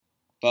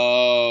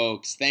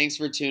Folks, thanks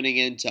for tuning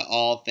in to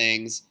all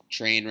things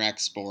Trainwreck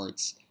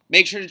Sports.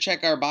 Make sure to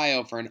check our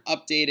bio for an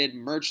updated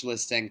merch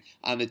listing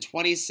on the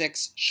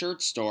 26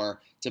 shirt store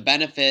to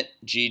benefit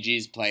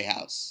Gigi's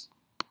Playhouse.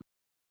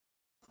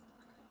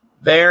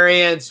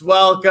 Variants,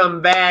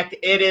 welcome back.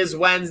 It is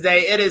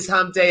Wednesday, it is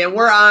hump day, and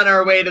we're on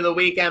our way to the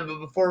weekend.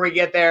 But before we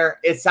get there,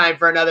 it's time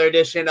for another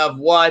edition of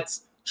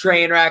What's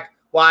Trainwreck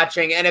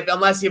Watching. And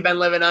unless you've been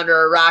living under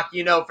a rock,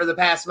 for the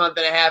past month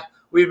and a half,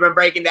 we've been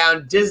breaking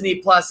down Disney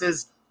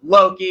Plus's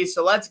Loki.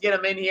 So let's get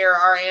him in here.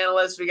 Our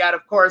analysts, we got,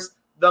 of course,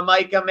 the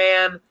Micah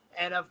Man,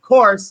 and of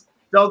course,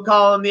 don't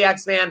call him the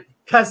X-Man,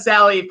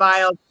 Casali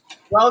Files.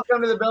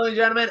 Welcome to the building,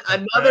 gentlemen.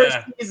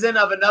 Another season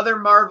of another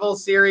Marvel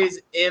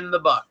series in the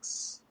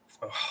books.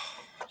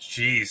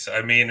 Jeez,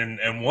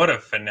 and what a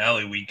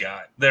finale we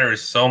got. There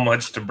is so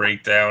much to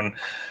break down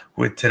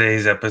with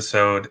today's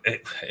episode.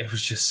 It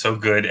was just so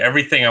good.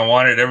 Everything I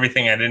wanted,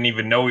 everything I didn't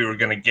even know we were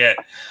going to get.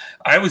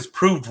 I was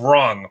proved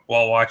wrong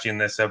while watching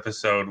this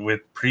episode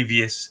with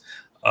previous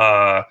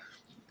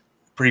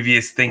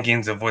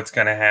thinkings of what's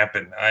going to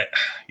happen.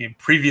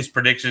 Previous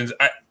predictions.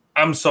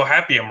 I'm so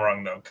happy I'm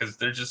wrong though, because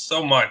there's just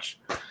so much.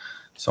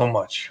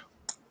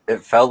 It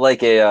felt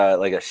like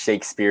a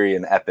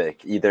Shakespearean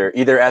epic,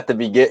 either at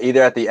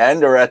the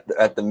end or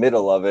at the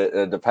middle of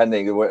it,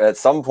 depending. At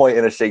some point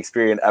in a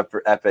Shakespearean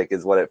epic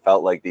is what it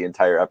felt like the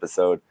entire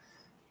episode.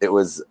 It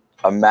was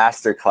a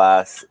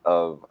masterclass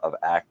of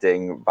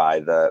acting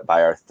by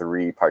our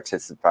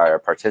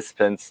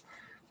participants,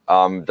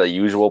 the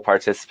usual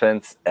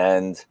participants,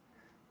 and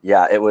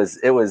yeah, it was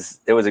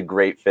a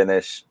great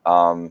finish.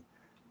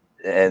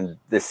 And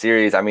this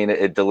series,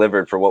 it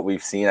delivered for what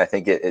we've seen. I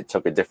think it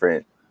took a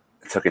different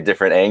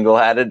angle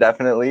at it.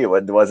 Definitely, it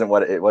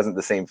wasn't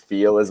the same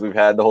feel as we've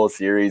had the whole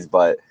series,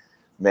 but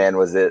man,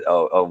 was it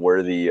a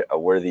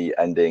worthy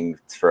ending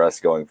for us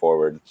going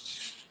forward.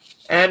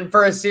 And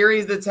for a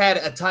series that's had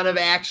a ton of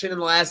action in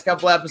the last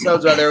couple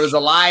episodes, whether it was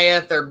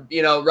Alioth or,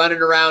 running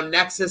around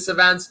Nexus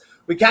events,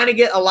 we kind of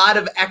get a lot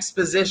of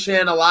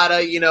exposition, a lot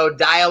of,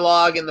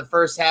 dialogue in the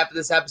first half of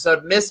this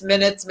episode. Miss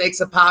Minutes makes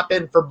a pop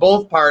in for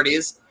both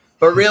parties,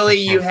 but really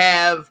you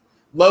have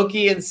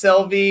Loki and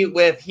Sylvie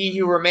with He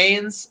Who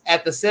Remains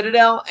at the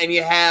Citadel, and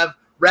you have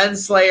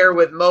Renslayer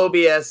with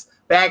Mobius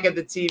back at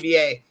the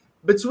TVA.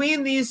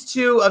 Between these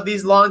two of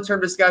these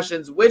long-term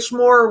discussions, which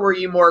more were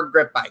you more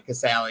gripped by,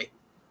 Casali?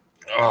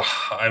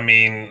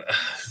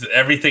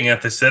 Everything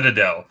at the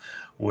Citadel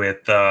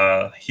with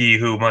He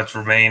Who Must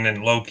Remain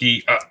and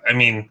Loki.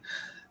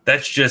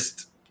 That's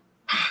just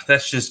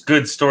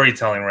good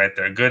storytelling right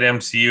there. Good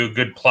MCU,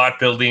 good plot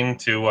building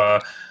to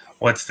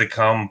what's to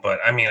come. But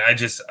I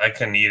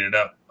couldn't eat it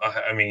up.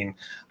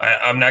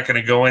 I'm not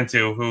going to go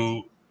into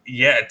who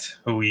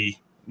we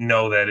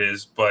know that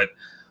is, but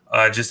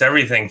just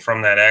everything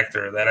from that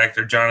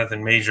actor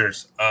Jonathan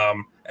Majors,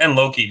 and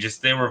Loki,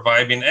 they were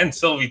vibing, and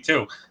Sylvie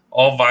too.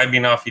 All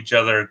vibing off each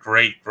other.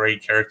 Great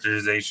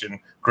characterization,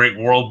 great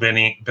world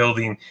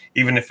building,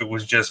 even if it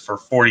was just for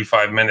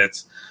 45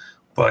 minutes.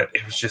 But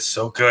it was just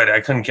so good.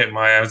 I couldn't get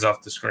my eyes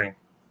off the screen.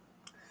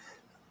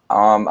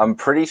 I'm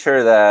pretty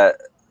sure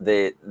that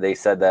they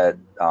said that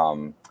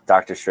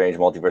Doctor Strange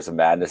Multiverse of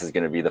Madness is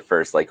going to be the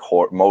first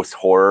most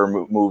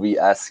horror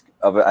movie-esque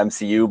of an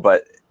MCU,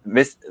 but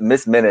Miss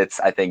Minutes,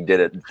 I think,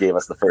 gave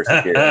us the first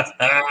appearance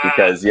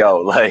because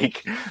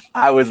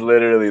I was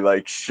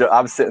literally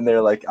I'm sitting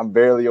there I'm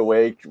barely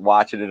awake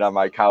watching it on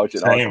my couch,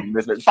 and all of a sudden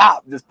Miss Minutes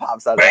just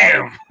pops out.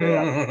 Bam!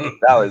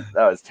 That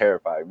was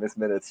terrifying. Miss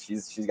Minutes,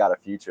 she's got a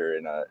future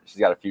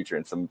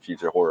in some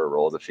future horror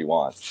roles if she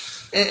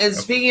wants. And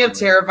speaking of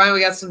terrifying,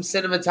 we got some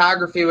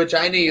cinematography, which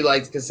I knew you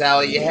liked,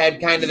 Casali. You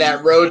had kind of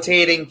that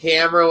rotating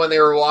camera when they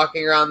were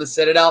walking around the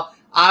Citadel.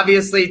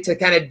 Obviously, to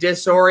kind of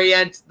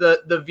disorient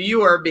the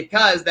viewer,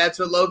 because that's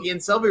what Loki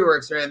and Sylvie were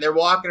experiencing. They're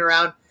walking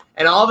around,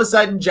 and all of a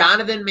sudden,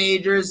 Jonathan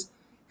Majors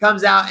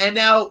comes out. And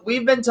now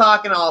we've been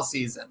talking all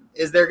season.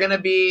 Is there going to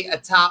be a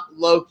top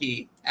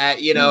Loki at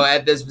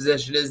this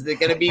position? Is it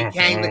going to be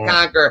Kang the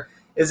Conqueror?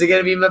 Is it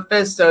going to be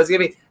Mephisto? Is it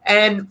going to be?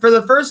 And for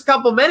the first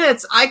couple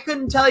minutes, I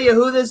couldn't tell you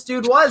who this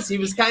dude was. He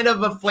was kind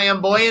of a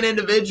flamboyant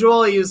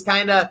individual. He was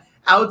kind of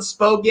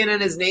outspoken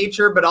in his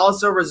nature, but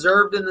also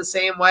reserved in the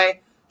same way.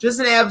 Just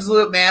an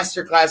absolute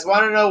masterclass. I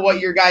want to know what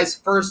your guys'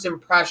 first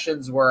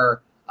impressions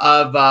were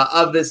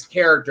of this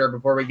character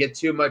before we get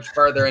too much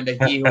further into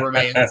He Who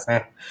Remains.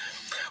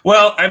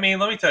 Well, let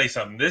me tell you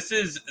something.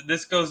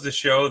 This goes to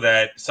show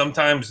that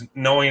sometimes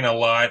knowing a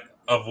lot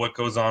of what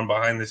goes on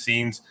behind the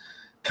scenes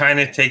kind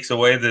of takes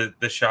away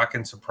the shock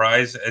and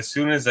surprise. As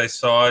soon as I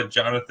saw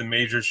Jonathan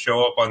Majors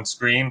show up on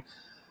screen,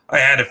 I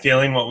had a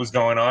feeling what was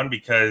going on,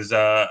 because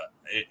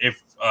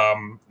if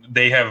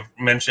they have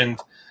mentioned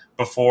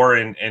before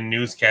in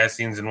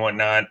newscastings and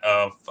whatnot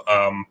of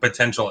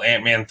potential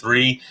Ant-Man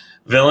 3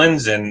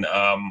 villains and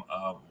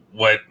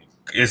what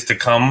is to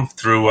come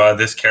through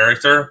this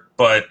character.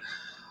 But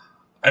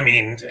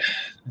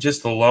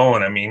just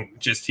alone,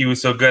 he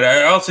was so good.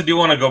 I also do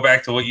want to go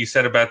back to what you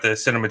said about the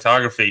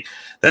cinematography.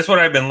 That's what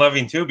I've been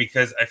loving too,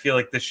 because I feel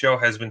like this show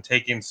has been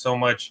taking so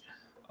much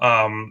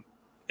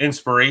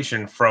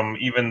inspiration from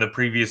even the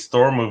previous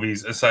Thor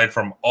movies, aside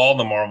from all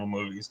the Marvel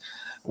movies.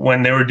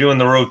 When they were doing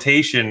the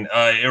rotation,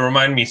 it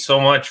reminded me so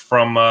much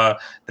from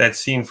that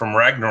scene from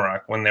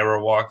Ragnarok when they were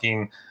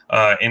walking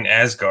in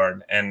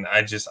Asgard, and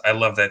I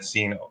love that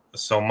scene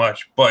so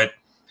much. But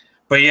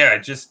yeah,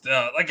 just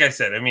like I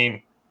said, I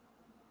mean,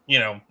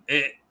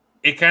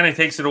 it kind of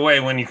takes it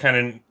away when you kind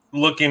of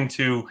look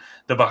into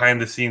the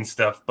behind the scenes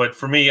stuff. But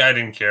for me, I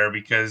didn't care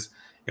because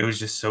it was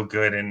just so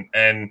good.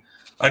 And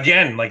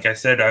again, like I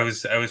said, I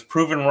was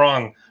proven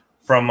wrong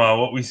from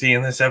what we see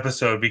in this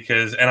episode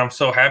and I'm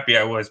so happy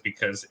I was,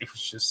 because it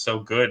was just so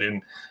good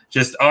and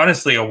just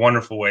honestly a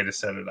wonderful way to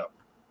set it up.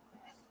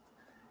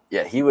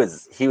 Yeah, he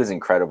was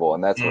incredible,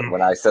 and that's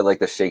when I said like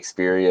the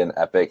Shakespearean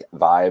epic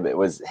vibe. It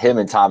was him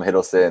and Tom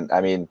Hiddleston. I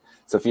mean,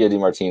 Sophia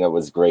DiMartino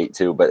was great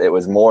too, but it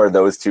was more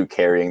those two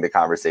carrying the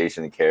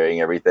conversation and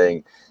carrying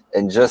everything,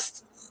 and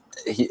just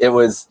it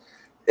was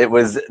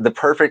the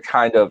perfect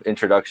kind of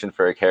introduction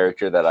for a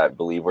character that I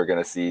believe we're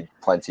going to see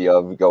plenty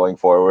of going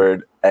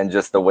forward, and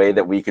just the way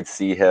that we could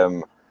see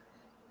him,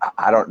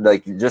 I don't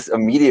like just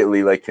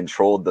immediately like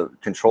controlled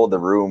the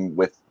room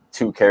with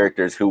two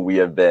characters who we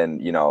have been,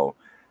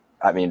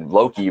 I mean,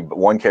 Loki,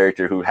 one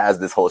character who has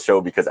this whole show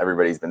because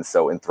everybody's been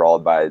so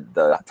enthralled by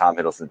the Tom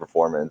Hiddleston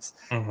performance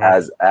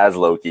as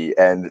Loki,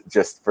 and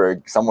just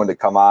for someone to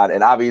come on,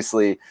 and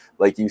obviously,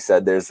 like you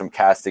said, there's some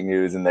casting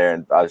news in there,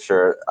 and I'm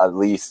sure at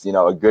least,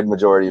 a good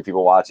majority of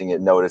people watching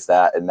it noticed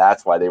that, and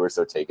that's why they were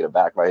so taken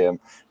aback by him.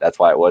 That's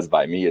why it was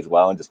by me as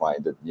well, and just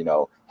wanting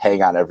to,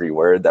 hang on every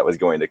word that was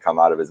going to come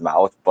out of his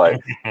mouth.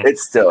 But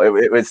it's still,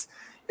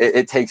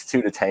 it takes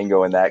two to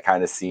tango in that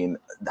kind of scene.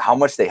 How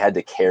much they had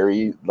to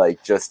carry,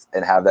 like, just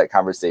and have that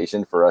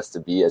conversation for us to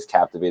be as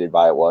captivated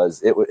by it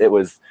was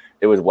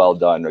well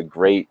done. A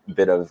great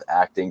bit of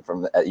acting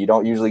from you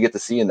don't usually get to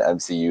see in the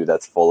MCU.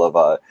 That's full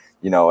of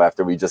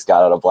after we just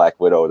got out of Black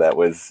Widow, that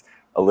was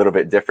a little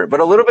bit different, but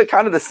a little bit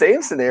kind of the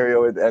same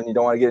scenario. And you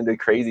don't want to get into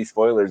crazy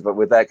spoilers, but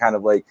with that kind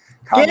of like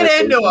get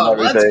into them.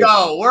 Let's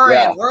go.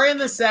 We're in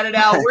the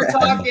Citadel. We're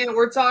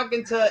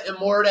talking to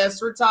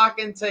Immortus. We're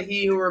talking to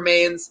He Who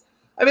Remains.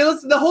 I mean,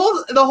 listen, the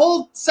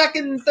whole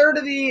second third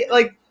of the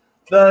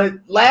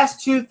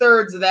last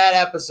 2/3 of that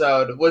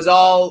episode was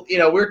all,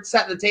 we're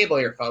setting the table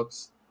here,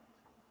 folks.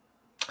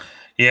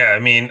 Yeah, I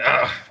mean,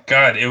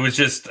 God, it was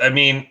just, I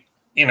mean,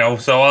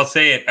 so I'll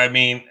say it. I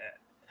mean,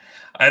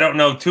 I don't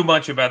know too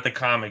much about the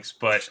comics,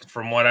 but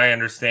from what I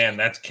understand,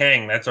 that's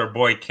Kang. That's our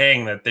boy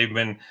Kang that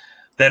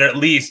at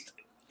least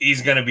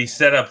he's going to be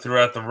set up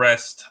throughout the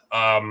rest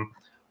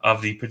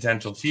of the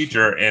potential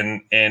future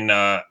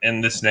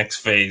in this next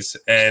phase.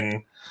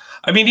 And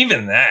I mean,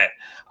 even that,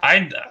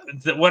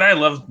 what I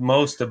love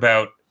most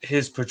about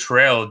his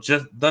portrayal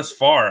just thus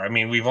far, I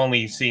mean, we've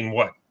only seen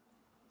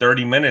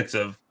 30 minutes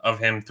of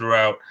him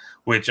throughout,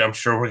 which I'm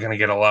sure we're going to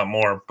get a lot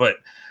more. But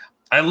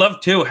I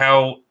love too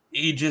how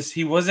he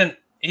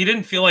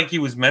didn't feel like he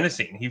was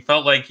menacing. He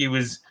felt like he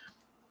was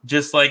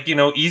just like,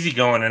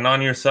 easygoing and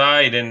on your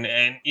side and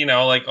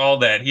like all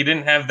that. He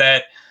didn't have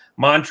that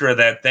mantra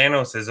that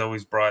Thanos has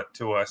always brought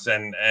to us.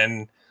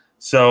 And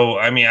so,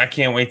 I mean, I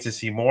can't wait to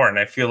see more. And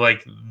I feel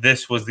like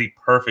this was the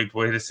perfect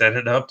way to set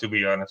it up, to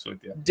be honest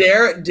with you.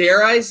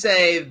 Dare I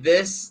say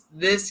this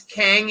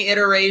Kang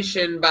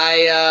iteration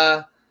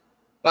by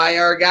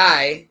our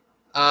guy,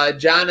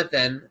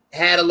 Jonathan,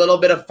 had a little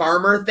bit of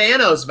Farmer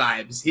Thanos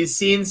vibes. He's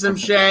seen some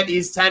shit.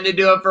 He's tended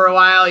to do it for a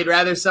while. He'd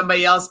rather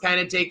somebody else kind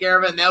of take care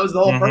of it. And that was the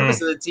whole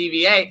purpose of the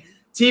TVA.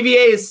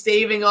 TVA is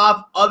staving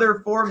off other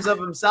forms of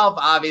himself,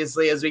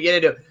 obviously, as we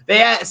get into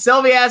it.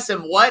 Sylvie asked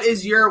him, what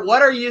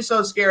are you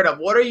so scared of?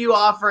 What are you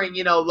offering,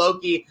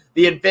 Loki,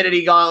 the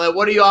Infinity Gauntlet?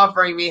 What are you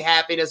offering me,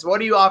 happiness?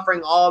 What are you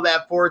offering all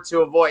that for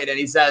to avoid? And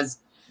he says,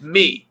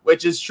 me,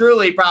 which is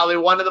truly probably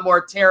one of the more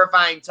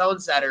terrifying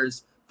tone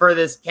setters for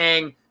this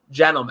Kang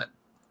gentleman.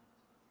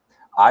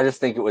 I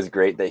just think it was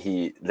great that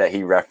he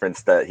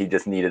referenced that he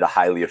just needed a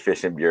highly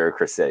efficient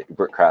bureaucracy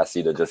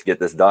to just get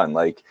this done.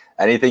 Like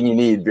anything you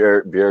need,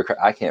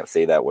 I can't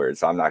say that word,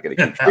 so I'm not going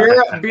to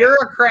keep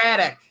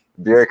bureaucratic.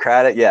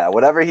 Bureaucratic, yeah.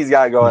 Whatever he's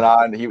got going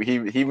on, he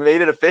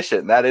made it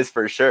efficient. That is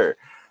for sure.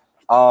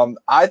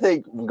 I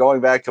think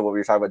going back to what we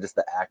were talking about, just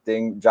the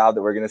acting job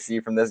that we're going to see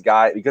from this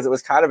guy, because it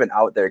was kind of an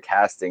out there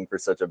casting for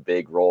such a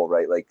big role,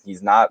 right? Like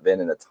he's not been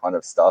in a ton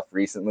of stuff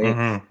recently,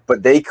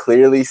 but they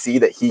clearly see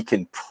that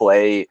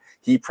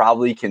he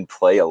probably can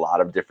play a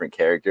lot of different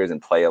characters and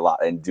play a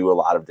lot and do a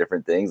lot of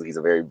different things. He's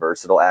a very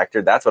versatile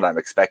actor. That's what I'm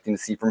expecting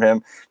to see from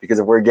him, because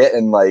if we're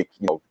getting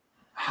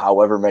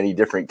however many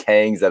different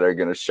Kangs that are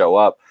going to show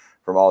up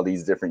from all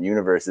these different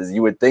universes,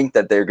 you would think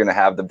that they're going to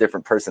have the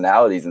different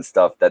personalities and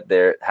stuff that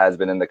there has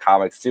been in the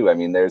comics too. I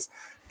mean, there's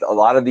a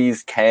lot of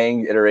these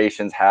Kang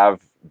iterations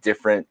have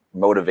different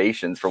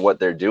motivations for what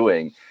they're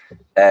doing.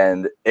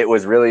 And it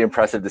was really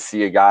impressive to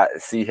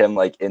see him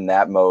like in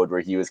that mode where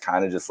he was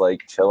kind of just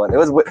like chilling.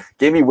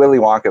 Gave me Willy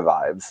Wonka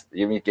vibes.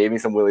 Gave me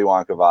some Willy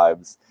Wonka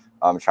vibes.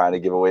 Trying to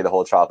give away the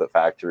whole chocolate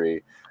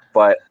factory.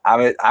 But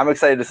I'm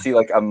excited to see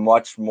like a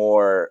much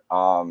more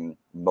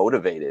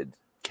motivated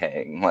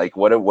Kang. Like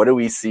what do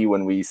we see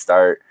when we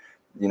start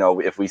you know,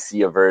 if we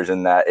see a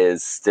version that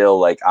is still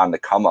like on the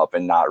come up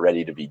and not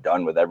ready to be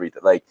done with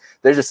everything. Like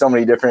there's just so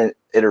many different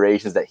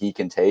iterations that he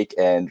can take,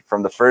 and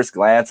from the first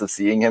glance of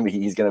seeing him,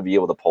 he's going to be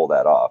able to pull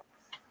that off.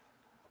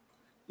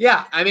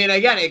 Yeah, I mean,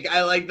 again,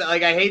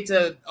 I hate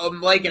to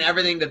liken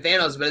everything to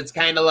Thanos, but it's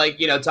kind of like,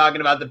 you know,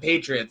 talking about the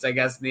Patriots, I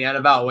guess, in the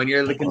NFL. When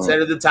you're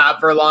considered the top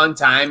for a long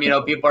time, you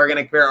know, people are going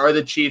to compare, or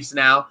the Chiefs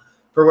now,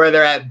 for where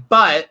they're at.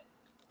 But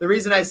the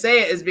reason I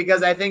say it is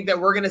because I think that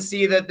we're going to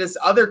see that this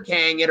other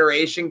Kang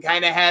iteration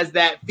kind of has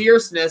that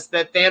fierceness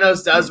that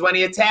Thanos does when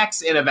he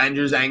attacks in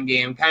Avengers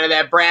Endgame, kind of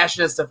that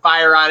brashness to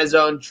fire on his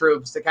own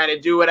troops, to kind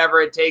of do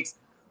whatever it takes,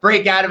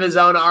 break out of his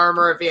own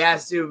armor if he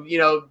has to, you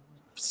know,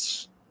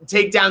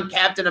 take down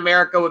Captain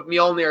America with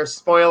Mjolnir,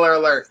 spoiler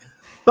alert.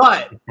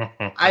 But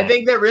I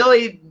think that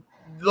really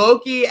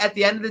Loki, at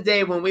the end of the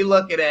day, when we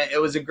look at it, it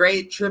was a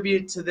great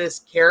tribute to this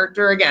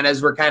character, again,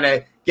 as we're kind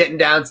of getting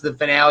down to the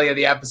finale of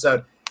the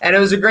episode. And it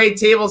was a great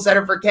table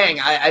setter for Kang.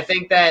 I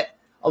think that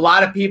a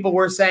lot of people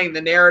were saying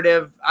the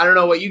narrative, I don't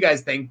know what you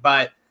guys think,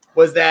 but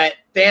was that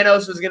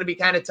Thanos was going to be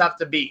kind of tough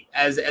to beat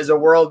as a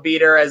world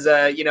beater, as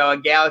a, you know, a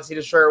galaxy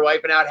destroyer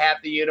wiping out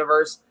half the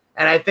universe.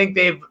 And I think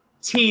they've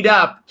teed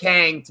up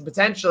Kang to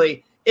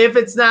potentially, if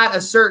it's not a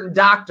certain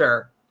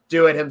doctor,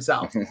 do it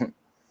himself.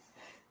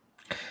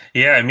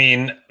 Yeah, I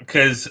mean,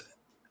 because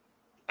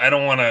I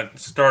don't want to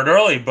start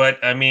early, but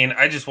I mean,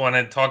 I just want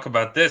to talk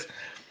about this.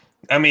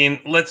 I mean,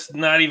 let's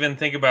not even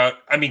think about,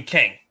 I mean,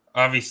 Kang,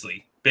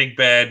 obviously, big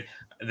bad.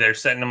 They're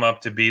setting him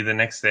up to be the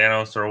next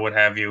Thanos or what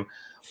have you.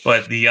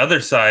 But the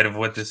other side of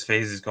what this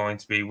phase is going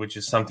to be, which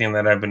is something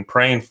that I've been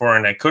praying for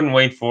and I couldn't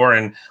wait for,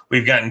 and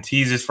we've gotten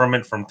teases from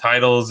it, from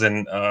titles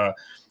and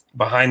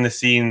behind the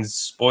scenes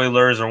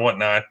spoilers or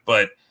whatnot,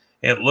 but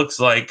it looks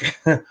like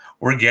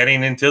we're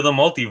getting into the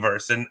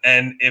multiverse.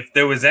 And if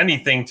there was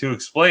anything to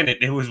explain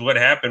it, it was what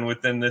happened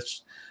within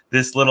this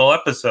little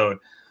episode.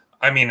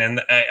 I mean,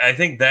 and I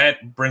think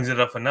that brings it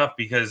up enough,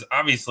 because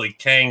obviously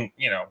Kang,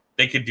 you know,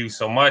 they could do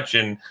so much,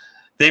 and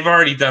they've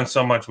already done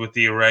so much with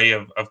the array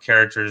of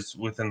characters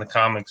within the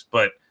comics,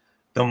 but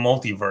the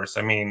multiverse,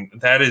 I mean,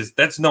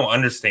 that's no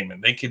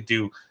understatement. They could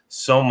do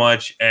so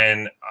much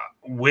and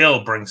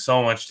will bring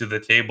so much to the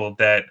table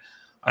that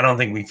I don't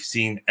think we've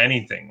seen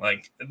anything.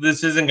 Like,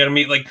 this isn't going to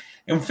be like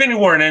Infinity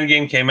War and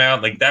Endgame came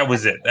out, like that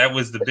was it. That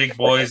was the big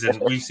boys,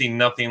 and we've seen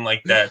nothing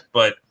like that.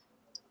 But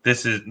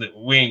this is,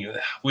 we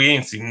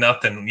ain't seen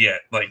nothing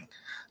yet. Like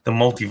the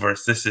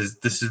multiverse, this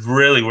is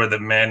really where the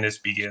madness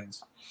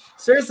begins.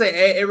 Seriously,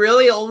 it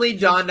really only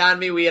dawned on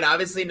me. We had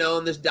obviously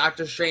known this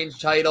Doctor Strange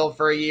title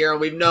for a year,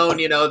 and we've known,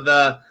 you know,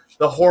 the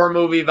horror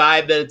movie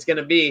vibe that it's going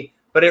to be.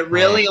 But it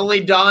really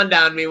only dawned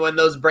on me when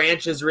those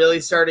branches really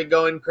started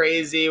going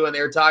crazy, when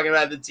they were talking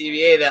about the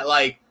TVA, that,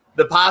 like,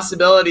 the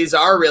possibilities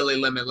are really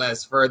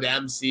limitless for the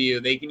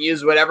MCU. They can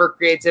use whatever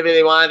creativity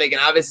they want. They can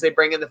obviously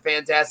bring in the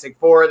Fantastic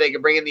Four. They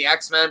can bring in the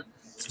X-Men.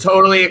 It's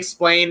totally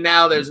explained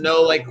now. There's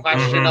no, like,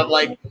 question of,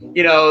 like,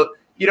 you know,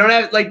 you don't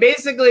have, like,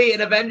 basically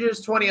in Avengers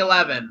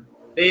 2011,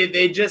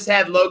 they just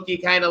had Loki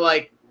kind of,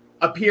 like,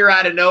 appear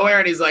out of nowhere,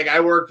 and he's like,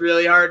 I worked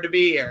really hard to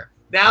be here.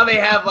 Now they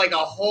have, like, a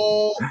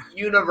whole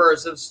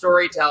universe of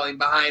storytelling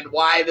behind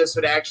why this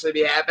would actually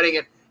be happening.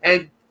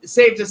 And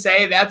safe to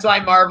say, that's why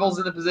Marvel's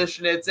in the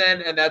position it's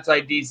in, and that's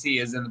why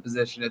DC is in the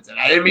position it's in.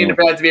 I didn't mean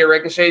for that to be a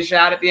ricochet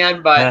shot at the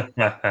end, but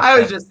I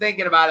was just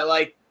thinking about it.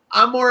 Like,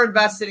 I'm more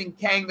invested in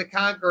Kang the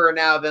Conqueror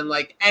now than,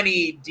 like,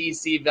 any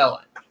DC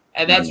villain.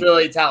 And that's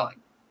really telling.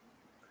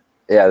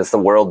 Yeah, it's the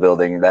world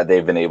building that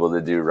they've been able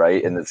to do,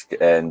 right?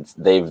 And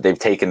they've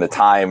taken the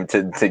time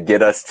to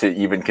get us to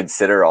even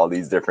consider all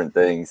these different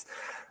things.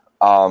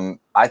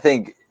 I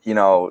think, you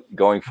know,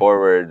 going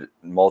forward,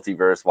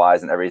 multiverse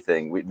wise and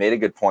everything, we made a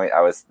good point.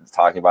 I was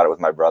talking about it with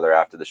my brother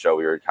after the show.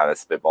 We were kind of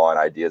spitballing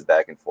ideas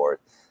back and forth,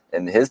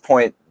 and his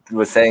point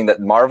was saying that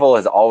Marvel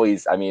has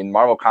always, I mean,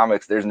 Marvel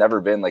Comics, there's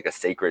never been like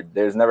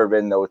there's never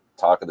been no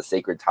talk of the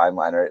sacred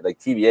timeline, right? Like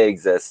TVA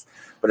exists,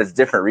 but it's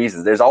different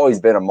reasons. There's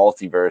always been a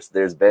multiverse.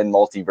 There's been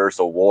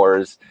multiversal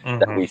wars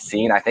that we've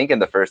seen. I think in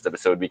the first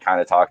episode, we kind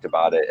of talked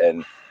about it,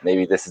 and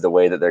maybe this is the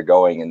way that they're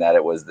going, and that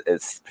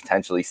it's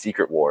potentially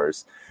secret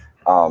wars.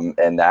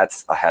 And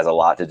that's has a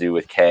lot to do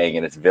with Kang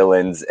and its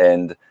villains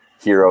and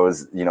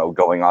heroes, you know,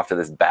 going off to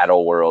this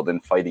battle world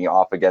and fighting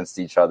off against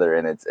each other.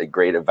 And it's a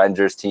great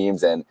Avengers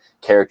teams and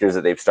characters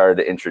that they've started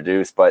to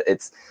introduce, but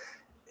it's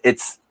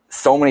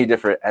so many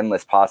different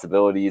endless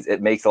possibilities.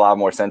 It makes a lot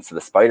more sense to the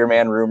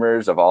Spider-Man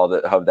rumors of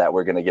that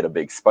we're going to get a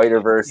big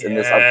Spider-Verse in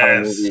this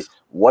upcoming movie.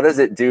 What does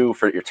it do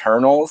for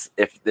Eternals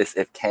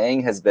if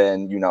Kang has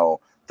been, you know,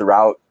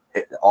 throughout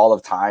all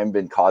of time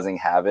been causing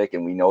havoc,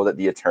 and we know that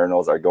the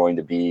Eternals are going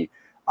to be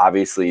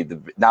obviously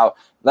now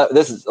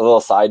this is a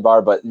little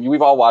sidebar, but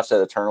we've all watched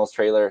that Eternals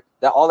trailer.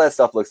 That all that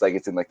stuff looks like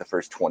it's in like the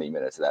first 20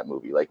 minutes of that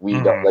movie. Like we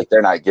don't, like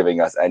they're not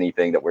giving us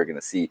anything that we're going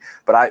to see.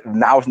 But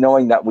now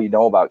knowing that we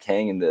know about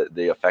Kang and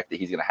the effect that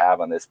he's going to have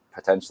on this,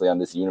 potentially on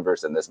this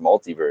universe and this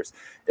multiverse,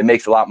 it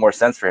makes a lot more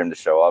sense for him to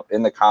show up.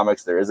 In the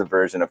comics, there is a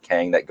version of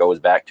Kang that goes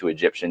back to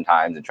Egyptian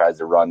times and tries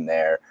to run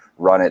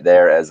it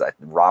there as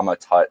Rama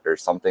Tut or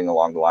something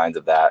along the lines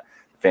of that.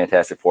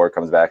 Fantastic Four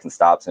comes back and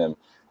stops him.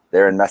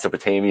 They're in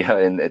Mesopotamia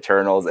in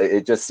Eternals.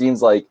 It just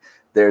seems like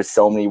there's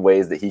so many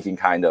ways that he can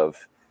kind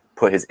of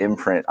put his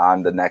imprint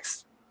on the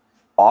next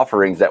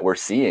offerings that we're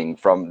seeing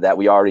from that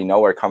we already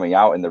know are coming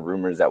out and the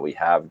rumors that we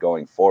have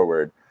going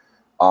forward.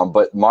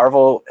 But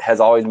Marvel has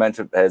always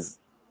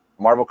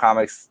Marvel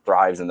Comics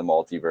thrives in the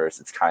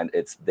multiverse.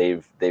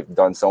 They've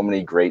done so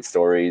many great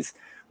stories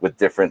with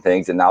different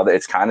things, and now that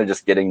it's kind of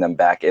just getting them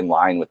back in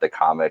line with the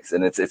comics,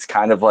 and it's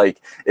kind of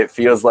like it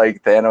feels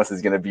like Thanos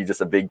is going to be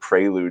just a big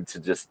prelude to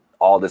just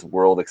all this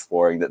world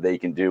exploring that they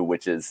can do,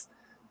 which is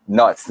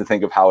nuts to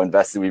think of how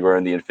invested we were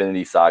in the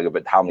Infinity Saga,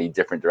 but how many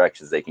different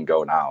directions they can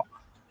go now.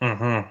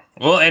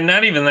 Mm-hmm. Well, and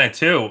not even that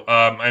too.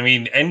 I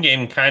mean,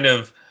 Endgame kind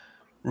of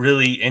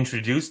really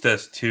introduced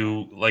us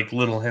to like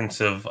little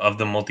hints of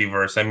the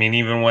multiverse. I mean,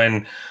 even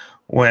when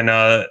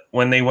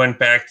they went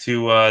back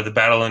to the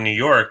Battle of New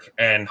York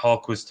and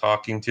Hulk was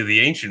talking to the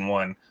Ancient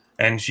One,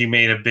 and she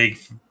made a big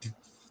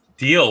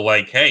deal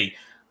like, "Hey,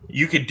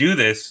 you could do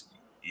this.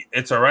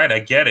 It's all right. I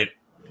get it.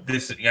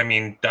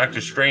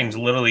 Doctor Strange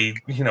literally,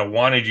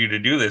 wanted you to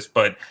do this,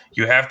 but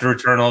you have to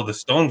return all the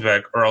stones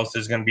back, or else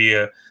there's going to be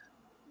a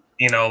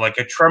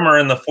tremor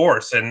in the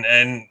Force, and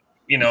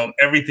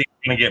everything's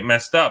going to get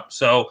messed up."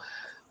 So,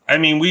 I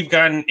mean, we've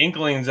gotten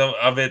inklings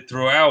of it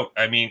throughout.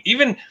 I mean,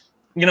 even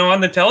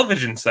on the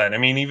television side, I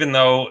mean, even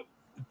though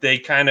they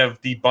kind of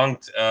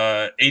debunked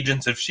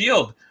Agents of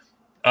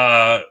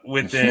S.H.I.E.L.D.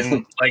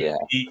 Within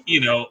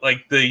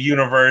the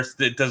universe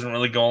that doesn't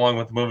really go along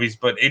with movies,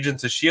 but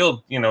Agents of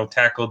S.H.I.E.L.D.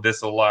 Tackled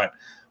this a lot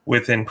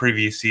within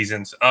previous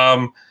seasons.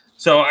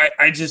 So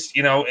I just,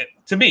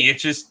 to me,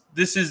 it's just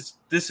this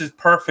is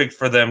perfect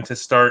for them to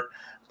start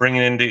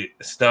bringing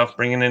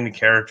into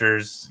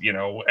characters,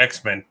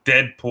 X-Men,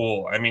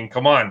 Deadpool. I mean,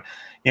 come on,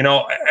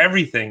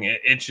 everything.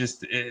 It's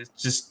just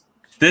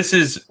this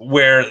is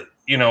where,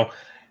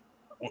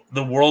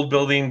 the world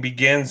building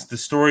begins, the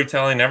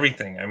storytelling,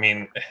 everything. I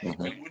mean,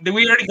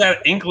 we already got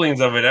inklings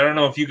of it. I don't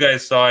know if you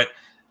guys saw it.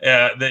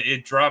 That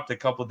it dropped a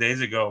couple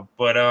days ago,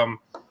 but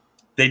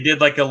they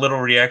did like a little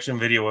reaction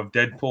video of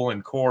Deadpool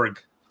and Korg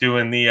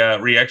doing the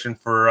reaction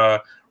for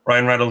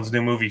Ryan Reynolds'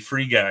 new movie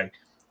Free Guy.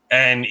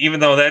 And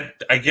even though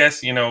that, I guess,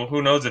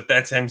 who knows if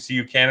that's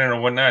MCU canon or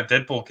whatnot,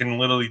 Deadpool can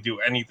literally do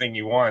anything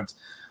he wants.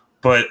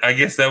 But I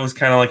guess that was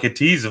kind of like a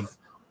tease of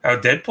how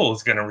Deadpool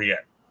is going to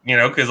react,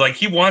 because like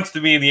he wants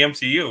to be in the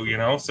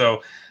MCU,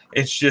 so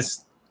it's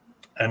just,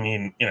 I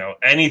mean,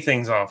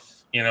 anything's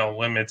off,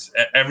 limits.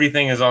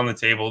 Everything is on the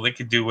table. They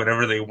could do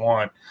whatever they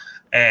want.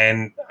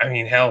 And I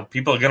mean, hell,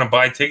 people are going to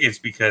buy tickets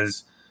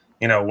because,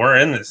 we're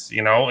in this,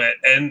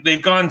 and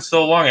they've gone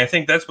so long. I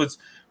think that's what's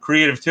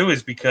creative too,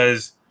 is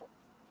because,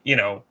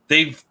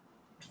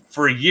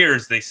 for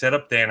years they set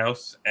up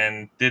Thanos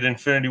and did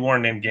Infinity War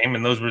and Endgame,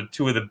 and those were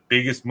two of the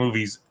biggest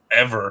movies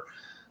ever.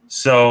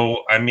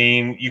 So, I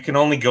mean, you can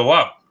only go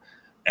up.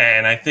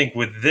 And I think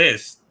with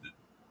this,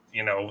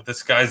 the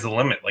sky's the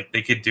limit. Like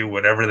they could do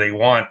whatever they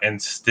want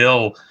and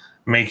still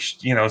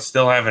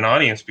still have an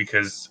audience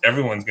because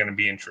everyone's going to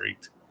be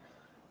intrigued.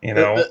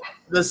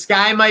 The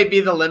sky might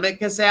be the limit,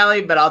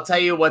 Casale, but I'll tell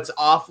you what's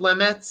off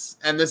limits.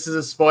 And this is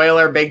a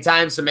spoiler big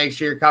time, so make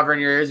sure you're covering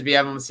your ears if you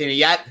haven't seen it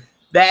yet.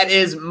 That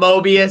is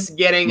Mobius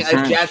getting a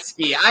jet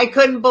ski. I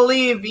couldn't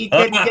believe he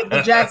couldn't get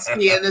the jet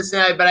ski in this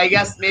night, but I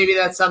guess maybe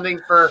that's something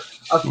for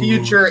a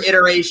future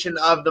iteration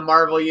of the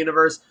Marvel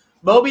Universe.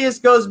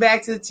 Mobius goes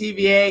back to the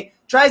TVA,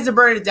 tries to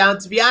burn it down.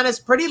 To be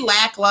honest, pretty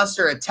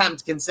lackluster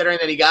attempt considering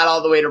that he got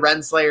all the way to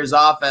Renslayer's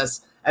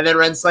office, and then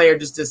Renslayer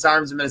just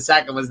disarms him in a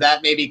second. Was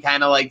that maybe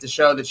kind of like to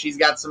show that she's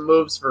got some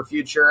moves for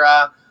future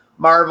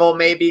Marvel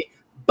maybe?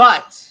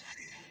 But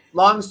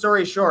long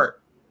story short,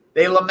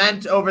 they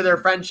lament over their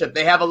friendship.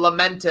 They have a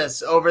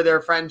lamentus over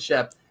their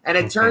friendship. And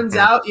it turns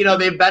out,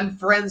 they've been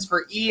friends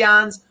for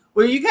eons.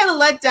 Were you kind of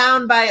let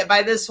down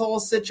by this whole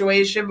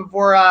situation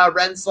before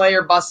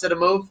Renslayer busted a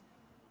move?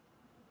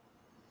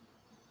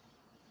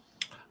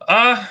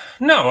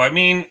 No. I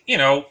mean,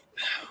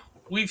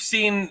 we've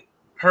seen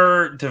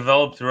her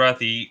develop throughout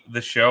the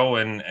show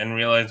and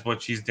realize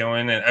what she's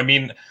doing. And I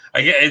mean,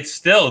 I get it's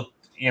still,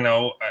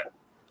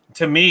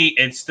 to me,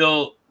 it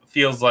still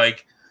feels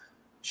like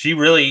she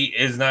really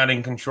is not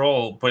in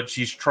control, but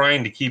she's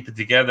trying to keep it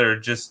together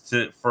just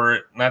for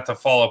it not to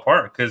fall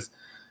apart. Because,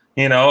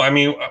 I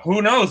mean,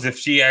 who knows if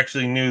she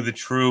actually knew the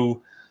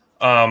true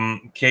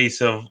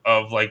case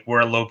of like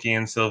where Loki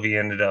and Sylvie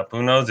ended up.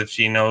 Who knows if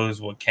she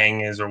knows what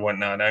Kang is or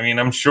whatnot. I mean,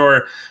 I'm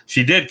sure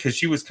she did because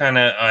she was kind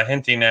of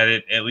hinting at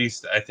it, at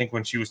least I think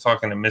when she was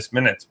talking to Miss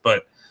Minutes.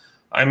 But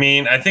I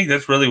mean, I think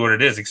that's really what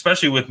it is,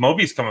 especially with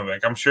Mobius coming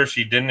back. I'm sure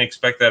she didn't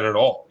expect that at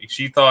all.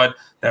 She thought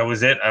that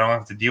was it. I don't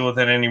have to deal with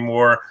it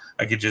anymore.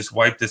 I could just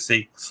wipe the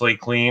slate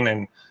clean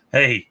and,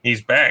 hey,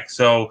 he's back.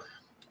 So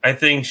I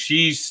think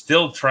she's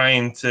still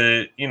trying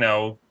to,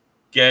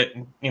 get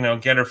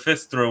her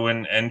fist through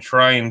and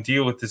try and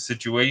deal with the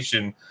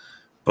situation.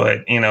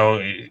 But,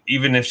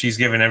 even if she's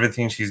given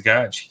everything she's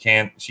got, she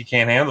can't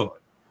handle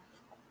it.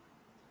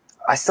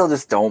 I still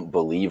just don't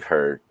believe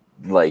her,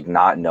 like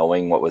not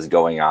knowing what was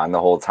going on the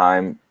whole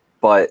time.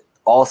 But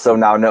also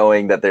now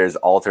knowing that there's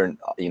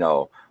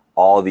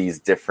all these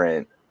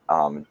different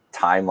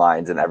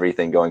timelines and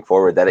everything going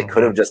forward, that it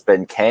could have just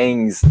been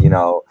Kang's, and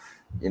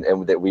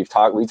that we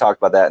talked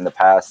about that in the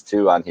past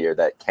too on here,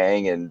 that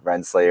Kang and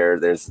Renslayer,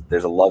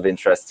 there's a love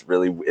interest.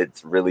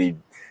 It's really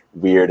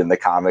weird in the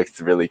comics.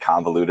 It's really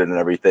convoluted and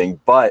everything.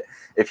 But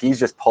if he's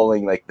just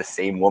pulling like the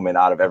same woman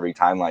out of every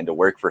timeline to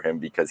work for him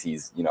because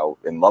he's,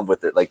 in love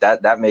with it, like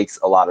that makes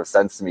a lot of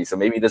sense to me. So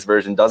maybe this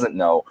version doesn't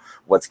know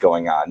what's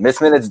going on. Miss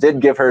Minutes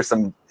did give her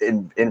some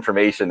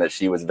information that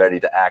she was ready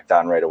to act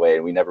on right away,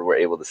 and we never were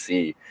able to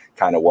see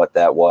kind of what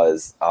that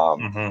was.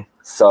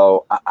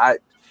 So I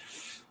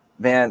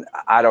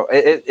don't.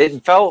 It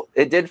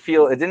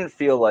didn't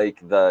feel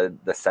like the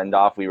send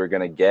off we were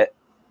gonna get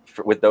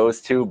with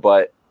those two,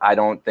 but I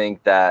don't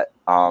think that.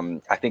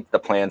 I think the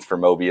plans for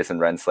Mobius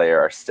and Renslayer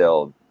are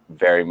still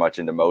very much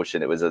into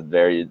motion. It was a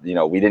very,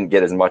 we didn't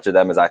get as much of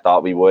them as I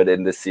thought we would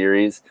in this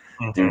series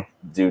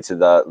due to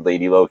the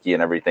Lady Loki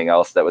and everything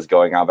else that was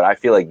going on. But I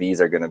feel like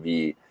these are going to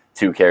be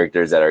two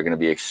characters that are going to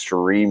be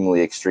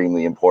extremely,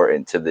 extremely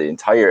important to the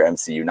entire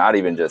MCU, not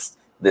even just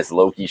this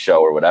Loki show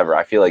or whatever.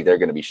 I feel like they're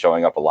going to be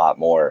showing up a lot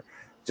more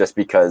just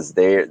because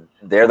they're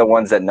the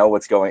ones that know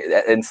what's going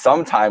in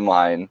some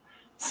timeline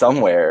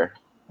somewhere.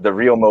 The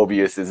real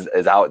Mobius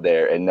is out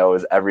there and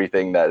knows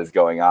everything that is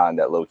going on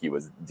that Loki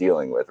was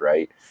dealing with,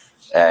 right?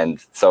 And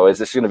so it's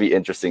just going to be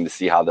interesting to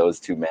see how those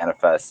two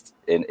manifest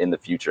in the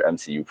future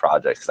MCU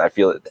projects. Because I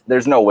feel that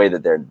there's no way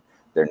that they're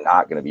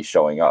not going to be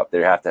showing up.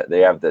 They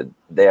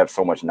have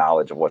so much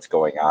knowledge of what's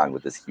going on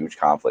with this huge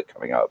conflict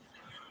coming up.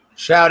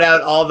 Shout out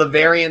all the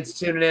variants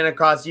tuning in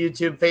across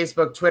YouTube,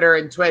 Facebook, Twitter,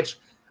 and Twitch.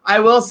 I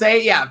will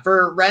say,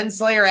 for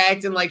Renslayer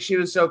acting like she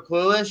was so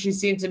clueless, she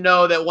seemed to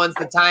know that once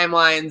the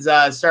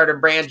timelines started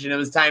branching, it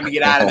was time to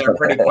get out of there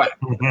pretty quick.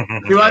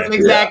 She wasn't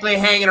exactly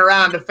hanging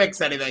around to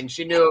fix anything.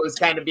 She knew it was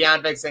kind of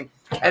beyond fixing.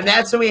 And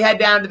that's when we head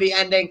down to the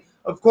ending.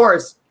 Of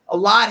course, a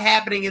lot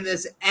happening in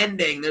this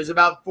ending. There's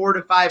about 4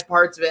 to 5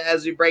 parts of it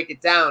as we break it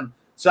down.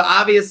 So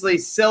obviously,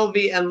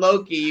 Sylvie and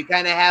Loki, you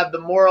kind of have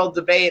the moral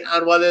debate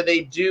on whether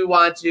they do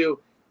want to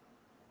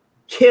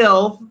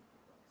kill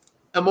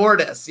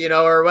Immortus,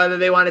 or whether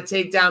they want to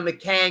take down the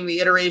Kang, the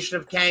iteration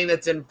of Kang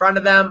that's in front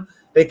of them.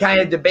 They kind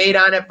of debate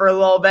on it for a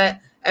little bit.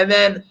 And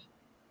then,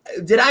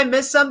 did I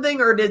miss something,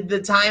 or did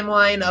the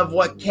timeline of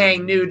what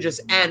Kang knew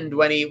just end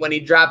when he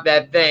dropped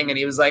that thing and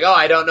he was like, oh,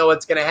 I don't know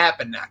what's going to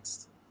happen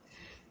next?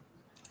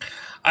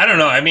 I don't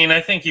know. I mean,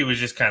 I think he was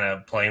just kind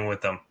of playing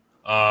with them.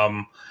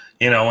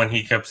 When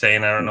he kept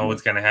saying, I don't know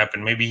what's going to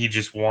happen, maybe he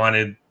just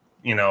wanted,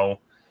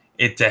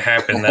 it to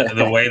happen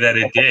the way that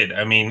it did.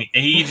 I mean,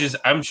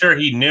 I'm sure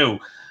he knew,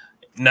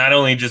 not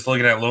only just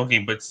looking at Loki,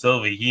 but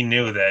Sylvie, he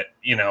knew that,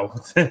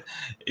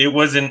 it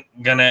wasn't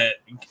going to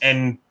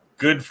end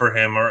good for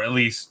him, or at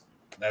least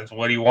that's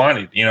what he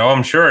wanted.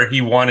 I'm sure he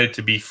wanted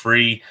to be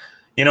free.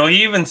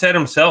 He even said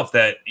himself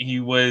that he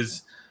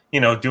was,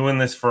 doing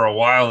this for a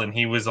while, and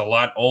he was a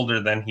lot older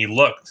than he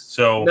looked.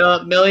 So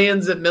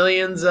millions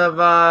of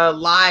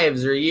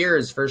lives or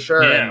years for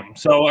sure. Yeah.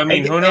 So I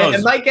mean, who knows?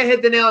 And Micah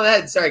hit the nail on the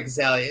head. Sorry,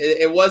 Casali.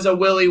 It was a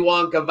Willy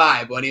Wonka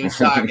vibe when he was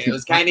talking. It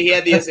was kind of, he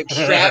had this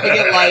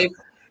extravagant life.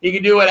 He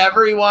could do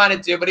whatever he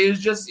wanted to, but he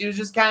was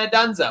just kind of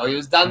Dunzo. He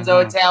was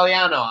Dunzo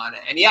Italiano on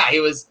it. And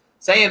he was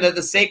saying that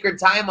the sacred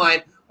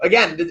timeline.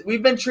 Again,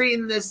 we've been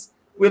treating this.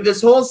 With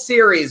this whole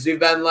series, we've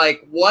been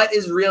like, what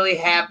is really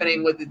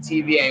happening with the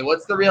TVA?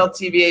 What's the real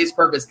TVA's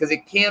purpose? Because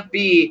it can't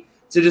be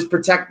to just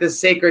protect this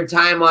sacred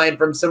timeline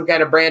from some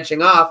kind of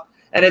branching off.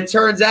 And it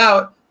turns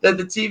out that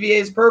the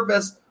TVA's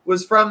purpose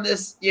was from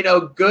this,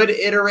 good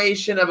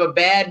iteration of a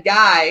bad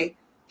guy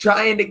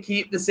trying to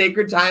keep the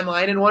sacred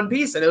timeline in one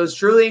piece. And it was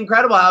truly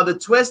incredible how the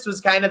twist was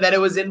kind of that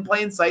it was in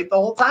plain sight the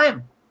whole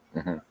time.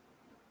 Mm-hmm.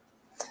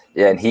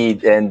 Yeah, and he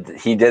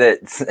did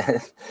it.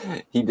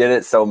 He did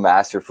it so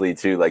masterfully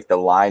too. Like the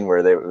line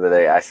where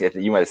they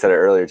actually, you might have said it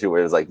earlier too,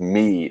 where it was like,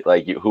 me,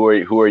 like who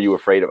are you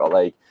afraid of?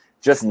 Like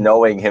just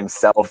knowing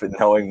himself and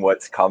knowing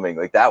what's coming.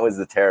 Like that was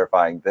the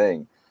terrifying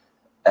thing.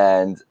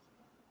 And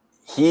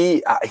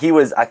he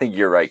was. I think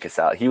you're right,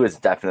 Casal. He was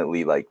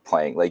definitely like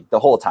playing. Like the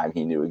whole time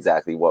he knew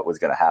exactly what was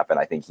going to happen.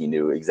 I think he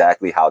knew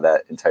exactly how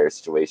that entire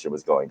situation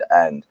was going to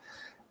end.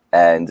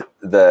 And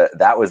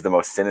that was the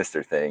most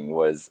sinister thing,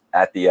 was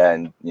at the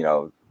end,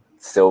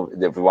 still,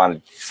 if we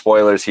wanted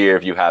spoilers here,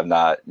 if you have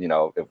not,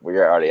 if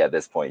we're already at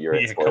this point, you're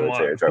in spoiler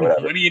territory or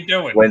whatever. What are you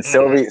doing? When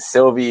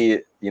Sylvie,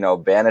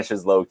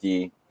 banishes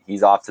Loki,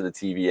 he's off to the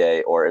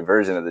TVA, or a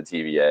version of the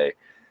TVA.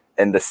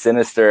 And the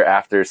sinister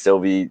after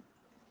Sylvie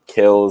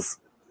kills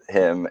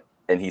him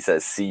and he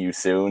says, see you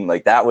soon.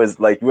 Like that was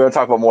like, we want to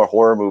talk about more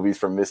horror movies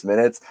from Miss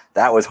Minutes.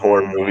 That was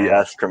horror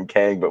movie-esque from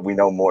Kang, but we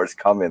know more's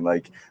coming.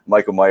 Like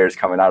Michael Myers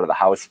coming out of the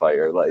house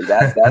fire. Like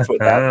that's what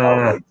that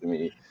felt like to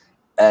me.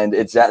 And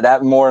it's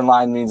that more in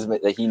line means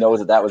that he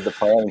knows that was the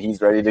plan and he's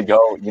ready to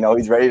go.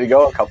 He's ready to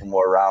go a couple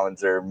more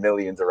rounds or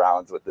millions of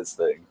rounds with this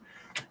thing.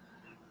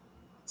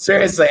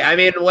 Seriously, I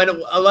mean,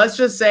 when let's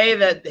just say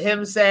that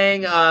him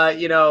saying,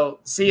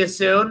 see you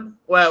soon,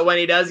 when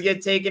he does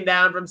get taken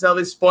down from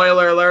Sylvie,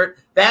 spoiler alert,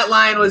 that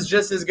line was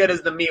just as good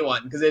as the me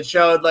one, because it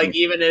showed, like,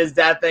 even in his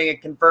death thing, it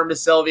confirmed to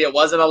Sylvie it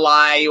wasn't a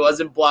lie, he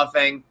wasn't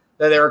bluffing,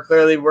 that there were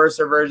clearly worse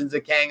versions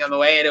of Kang on the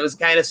way, and it was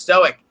kind of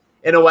stoic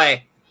in a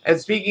way. And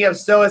speaking of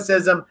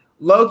stoicism,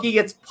 Loki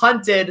gets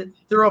punted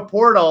through a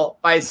portal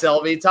by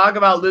Sylvie. Talk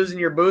about losing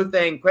your boo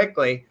thing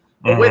quickly.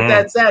 But with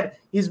that said,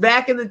 he's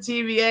back in the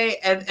TVA,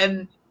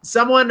 and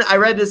someone, I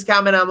read this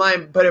comment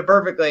online, put it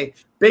perfectly.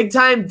 Big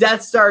time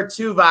Death Star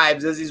 2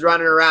 vibes as he's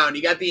running around.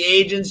 You got the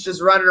agents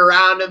just running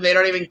around him. They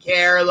don't even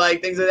care,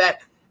 like things like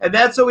that. And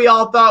that's what we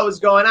all thought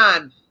was going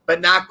on, but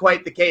not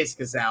quite the case,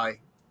 Casale.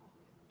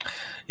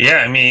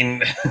 Yeah, I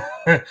mean,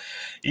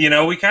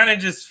 we kind of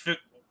just,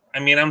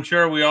 I'm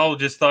sure we all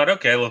just thought,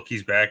 okay, look,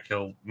 he's back.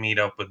 He'll meet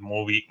up with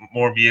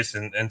Morbius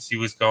and see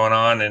what's going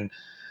on.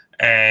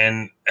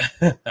 And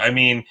I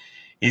mean,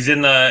 he's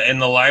in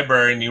the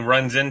library and he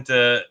runs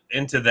into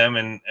them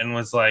and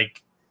was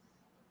like,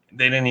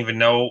 they didn't even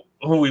know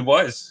who he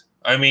was.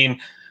 I mean,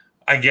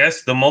 I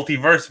guess the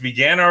multiverse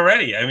began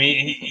already. I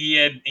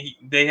mean,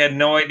 they had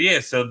no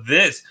idea. So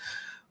this,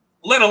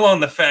 let alone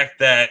the fact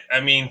that,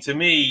 to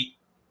me,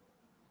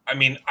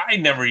 I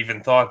never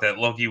even thought that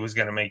Loki was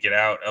going to make it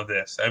out of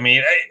this. I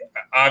mean,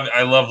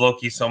 I love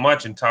Loki so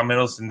much, and Tom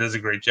Hiddleston does a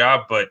great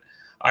job, but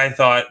I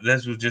thought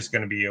this was just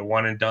going to be a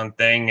one and done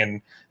thing,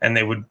 and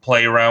they would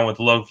play around with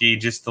Loki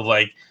just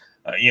to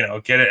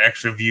get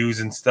extra views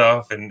and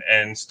stuff,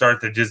 and start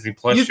the Disney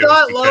Plus shows. You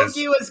thought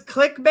Loki was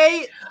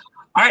clickbait?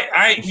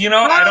 I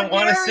don't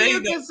want to say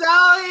that.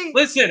 Casale?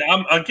 Listen,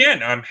 I'm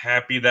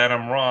happy that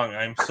I'm wrong.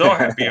 I'm so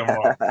happy I'm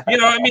wrong.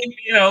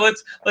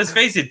 Let's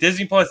face it,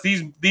 Disney Plus,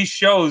 these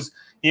shows,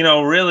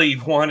 really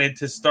wanted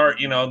to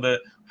start,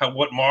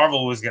 what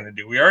Marvel was going to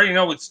do. We already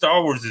know what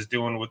Star Wars is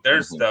doing with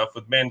their stuff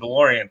with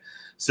Mandalorian.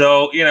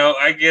 So,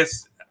 I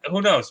guess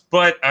who knows?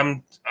 But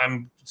I'm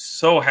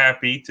so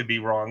happy to be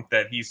wrong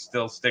that he's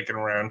still sticking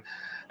around.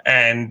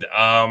 And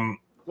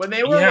when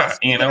they were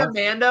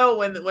Mando,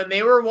 when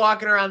they were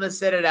walking around the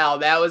Citadel,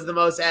 that was the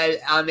most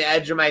on the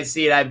edge of my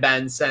seat I've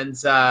been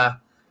since Grogu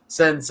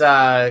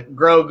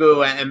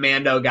and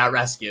Mando got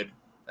rescued.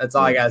 That's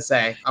all I gotta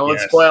say. I won't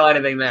spoil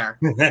anything there.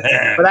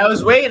 But I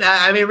was waiting.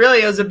 I mean,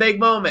 really, it was a big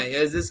moment.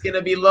 Is this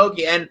gonna be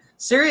Loki? And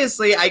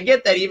seriously, I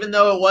get that even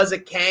though it was a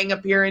Kang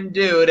appearing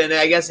dude, and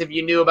I guess if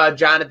you knew about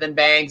Jonathan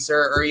Banks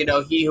or He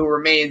Who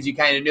Remains, you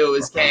kind of knew it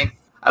was Kang.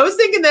 I was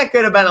thinking that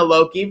could have been a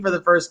Loki for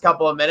the first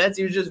couple of minutes.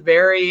 He was just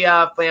very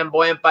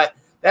flamboyant, but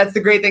that's the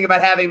great thing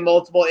about having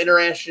multiple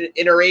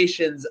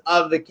iterations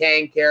of the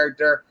Kang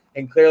character,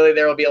 and clearly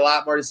there will be a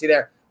lot more to see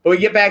there. But we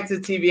get back to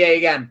the TVA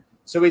again.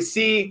 So we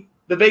see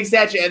the big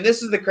statue, and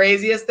this is the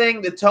craziest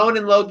thing, the tone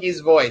in Loki's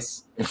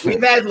voice.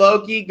 We've had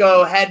Loki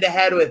go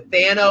head-to-head with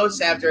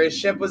Thanos after his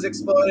ship was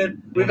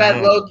exploded. We've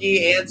had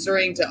Loki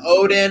answering to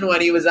Odin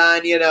when he was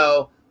on,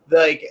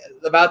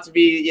 about to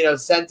be,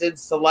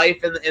 sentenced to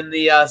life in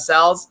the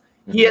cells.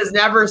 He has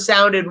never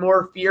sounded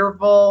more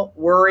fearful,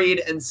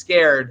 worried, and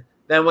scared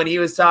than when he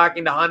was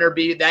talking to Hunter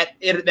B,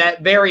 that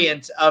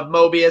variant of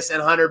Mobius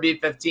and Hunter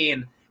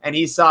B-15, and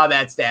he saw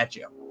that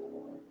statue.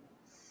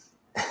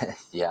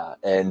 Yeah,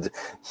 and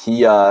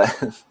he's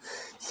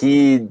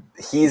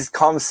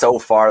come so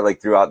far, like,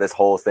 throughout this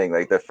whole thing.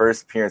 Like, the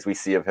first appearance we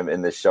see of him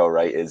in this show,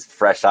 right, is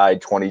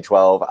fresh-eyed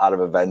 2012 out of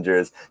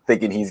Avengers,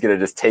 thinking he's gonna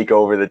just take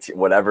over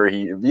whatever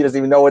he doesn't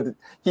even know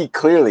he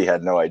clearly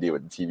had no idea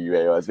what the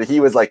TVA was, but he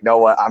was like, "No,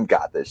 what, I'm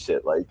got this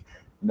shit, like,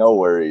 no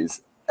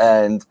worries."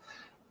 And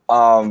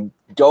going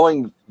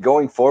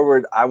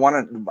forward,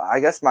 I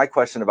guess my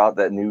question about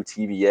that new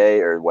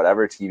TVA or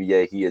whatever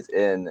TVA he is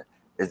in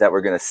is that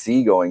we're going to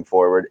see going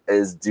forward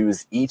is,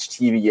 does each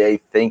TVA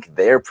think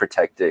they're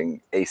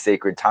protecting a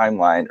sacred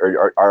timeline,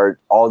 or are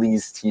all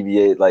these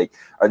TVA,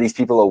 are these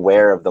people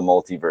aware of the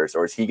multiverse,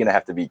 or is he going to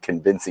have to be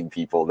convincing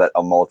people that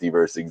a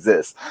multiverse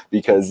exists?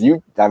 Because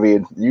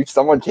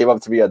someone came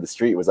up to me on the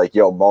street and was like,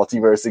 "Yo,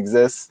 multiverse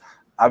exists."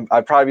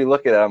 I'd probably be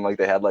looking at them like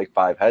they had like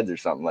 5 heads or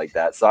something like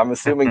that. So I'm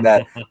assuming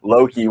that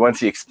Loki, once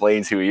he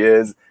explains who he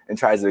is and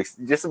tries to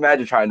just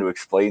imagine trying to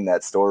explain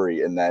that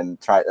story and then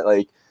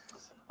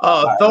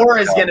Thor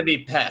is going to be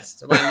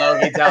pissed when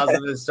Loki tells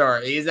him the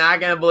story. He's not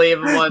going to believe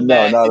him one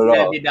bit.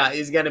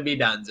 He's going to be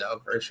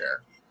donezo for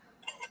sure.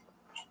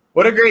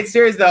 What a great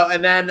series, though.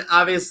 And then,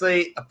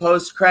 obviously,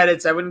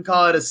 post-credits, I wouldn't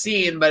call it a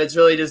scene, but it's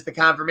really just the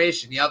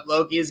confirmation. Yep,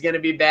 Loki is going to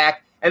be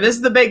back. And this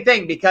is the big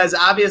thing, because,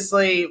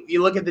 obviously,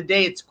 you look at the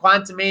dates,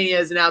 Quantumania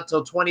isn't out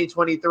till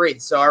 2023.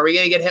 So are we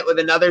going to get hit with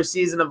another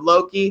season of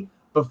Loki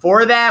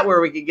before that,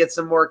 where we could get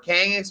some more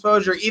Kang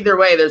exposure? Either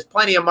way, there's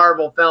plenty of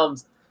Marvel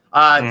films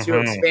to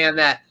expand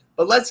that.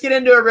 But let's get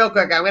into it real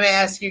quick. I'm going to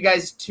ask you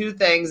guys 2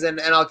 things, and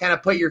I'll kind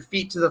of put your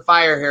feet to the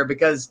fire here,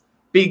 because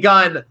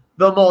begun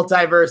the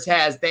multiverse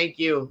has. Thank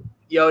you,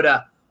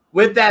 Yoda.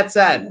 With that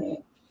said,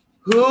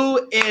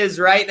 who is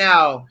right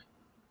now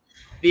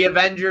the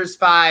Avengers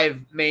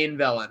 5 main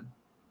villain?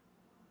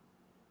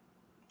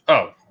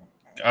 Oh,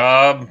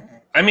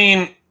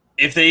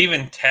 if they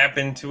even tap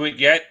into it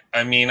yet.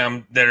 I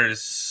mean,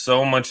 there's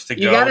so much to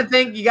go. You gotta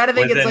think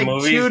it's like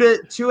movies.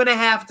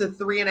 2.5 to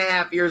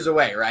 3.5 years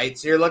away, right?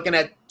 So you're looking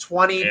at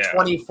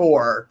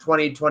 2024,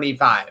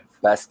 2025.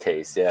 Best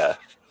case, yeah.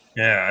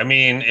 Yeah, I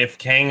mean, if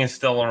Kang is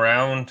still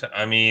around,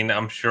 I mean,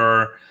 I'm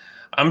sure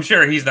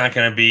he's not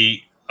going to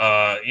be,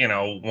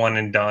 one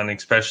and done,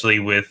 especially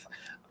with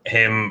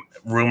him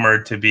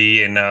rumored to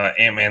be in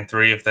Ant-Man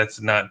 3, if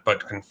that's not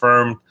but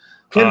confirmed.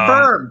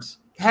 Confirmed.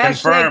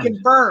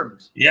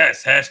 Confirmed.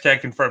 Yes,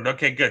 hashtag confirmed.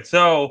 Okay, good.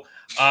 So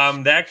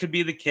that could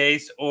be the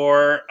case,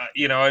 or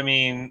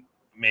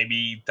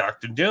maybe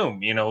Doctor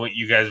Doom. What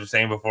you guys were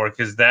saying before,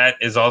 because that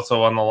is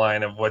also on the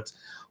line of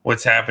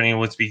what's happening,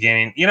 what's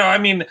beginning.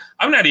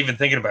 I'm not even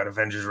thinking about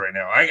Avengers right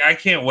now. I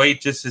can't wait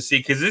just to see,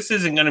 because this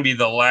isn't going to be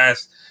the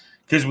last.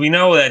 Because we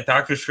know that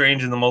Doctor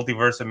Strange and the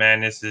Multiverse of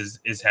Madness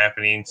is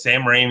happening.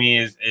 Sam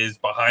Raimi is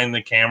behind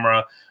the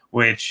camera,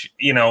 which,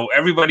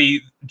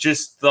 everybody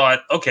just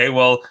thought, okay,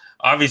 well,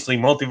 obviously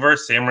multiverse.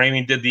 Sam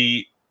Raimi did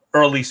the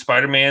early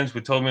Spider-Mans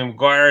with Tobey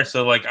Maguire,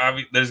 so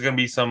there's going to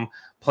be some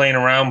playing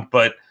around.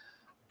 But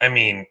I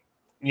mean,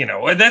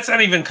 that's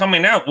not even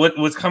coming out.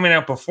 What's coming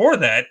out before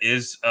that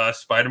is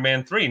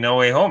Spider-Man 3, No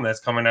Way Home.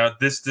 That's coming out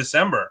this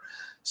December.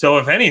 So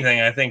if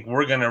anything, I think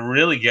we're going to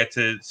really get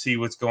to see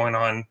what's going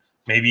on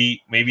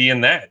maybe in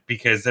that,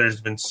 because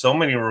there's been so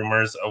many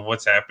rumors of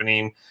what's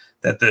happening,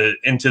 that the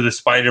Into the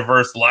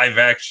Spider-Verse live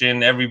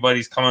action,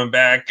 everybody's coming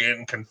back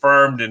and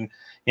confirmed, and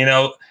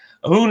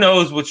who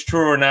knows what's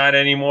true or not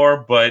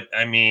anymore. But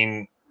I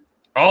mean,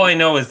 all I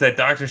know is that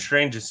Doctor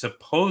Strange is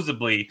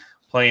supposedly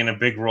playing a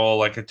big role,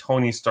 like a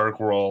Tony Stark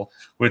role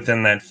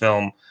within that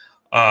film.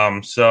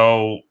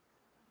 So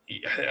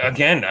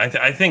again,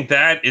 I think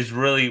that is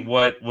really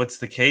what's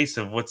the case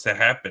of what's to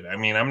happen. I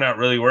mean, I'm not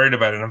really worried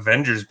about an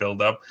Avengers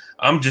buildup.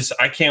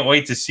 I can't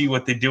wait to see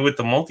what they do with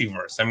the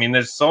multiverse. I mean,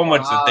 there's so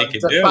much that they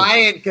can do.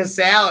 Defiant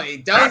Casale.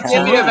 Don't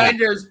give me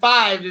Avengers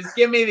 5. Just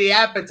give me the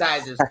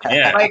appetizers.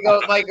 Yeah.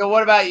 Michael,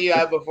 what about you?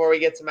 Before we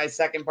get to my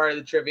second part of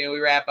the trivia, we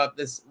wrap up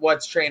this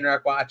What's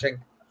Trainwreck watching.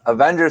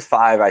 Avengers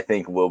 5, I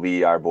think, will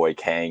be our boy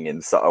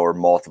Kang, or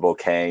multiple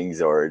Kangs,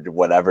 or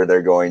whatever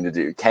they're going to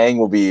do. Kang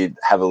will be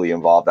heavily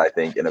involved, I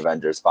think, in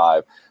Avengers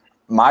 5.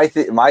 My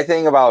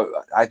thing about,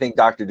 I think,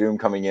 Doctor Doom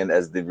coming in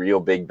as the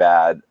real big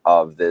bad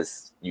of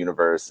this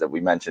universe that we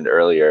mentioned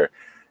earlier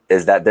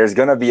is that there's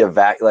going to be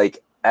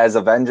as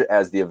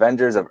the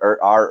Avengers of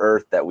our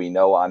Earth that we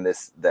know on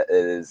this, that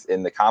is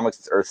in the comics,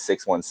 it's Earth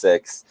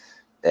 616,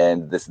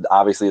 and this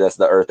obviously that's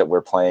the Earth that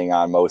we're playing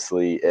on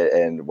mostly,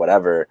 and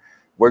whatever.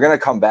 We're going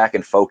to come back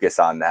and focus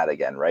on that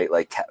again, right?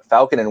 Like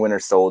Falcon and Winter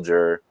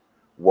Soldier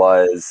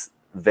was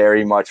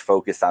very much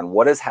focused on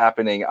what is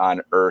happening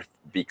on Earth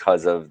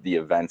because of the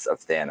events of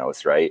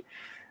Thanos, right?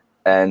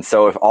 And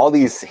so if all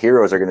these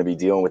heroes are going to be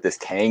dealing with this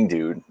Kang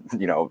dude,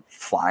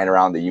 flying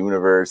around the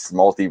universe,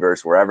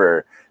 multiverse,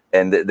 wherever,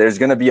 and there's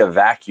going to be a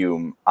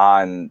vacuum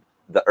on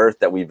the Earth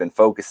that we've been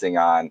focusing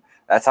on,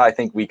 that's how I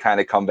think we kind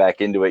of come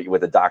back into it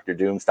with a Doctor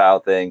Doom style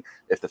thing.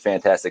 If the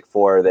Fantastic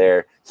Four are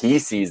there, he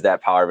sees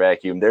that power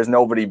vacuum. There's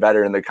nobody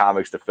better in the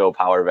comics to fill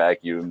power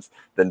vacuums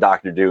than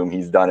Doctor Doom.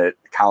 He's done it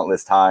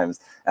countless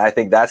times. And I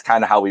think that's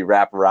kind of how we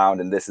wrap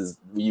around. And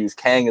we use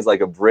Kang as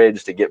like a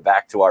bridge to get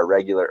back to our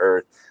regular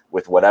Earth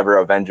with whatever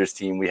Avengers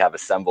team we have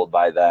assembled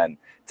by then,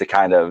 to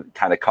kind of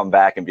come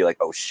back and be like,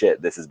 oh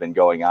shit, this has been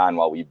going on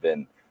while we've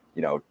been,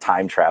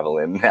 time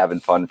traveling, having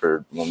fun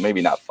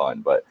maybe not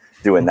fun, but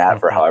doing that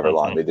for however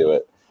long they do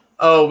it.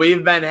 Oh,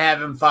 we've been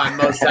having fun,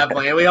 most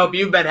definitely. And we hope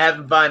you've been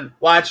having fun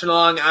watching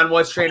along on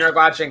What's Trainwreck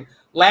watching.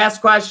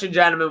 Last question,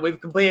 gentlemen. We've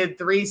completed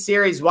 3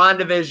 series: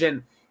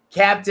 WandaVision,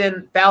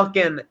 Captain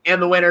Falcon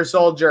and the Winter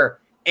Soldier,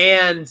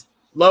 and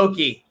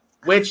Loki.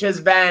 Which has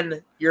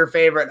been your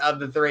favorite of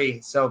the 3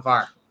 so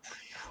far?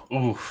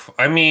 Oof.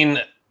 I mean,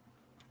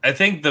 I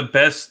think the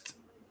best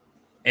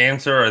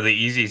answer, or the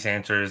easiest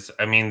answers,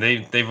 I mean,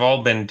 they've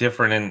all been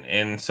different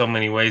in so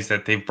many ways,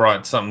 that they've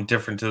brought something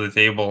different to the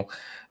table.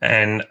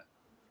 And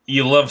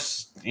you love,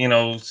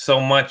 so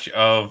much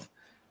of,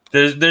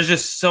 there's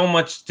just so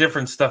much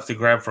different stuff to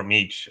grab from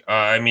each.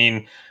 I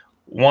mean,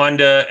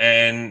 Wanda,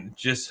 and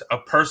just a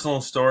personal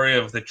story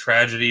of the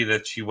tragedy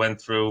that she went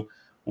through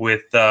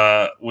with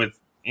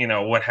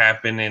what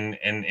happened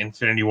in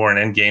Infinity War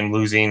and Endgame,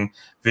 losing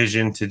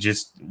Vision to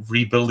just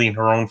rebuilding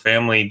her own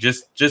family,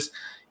 just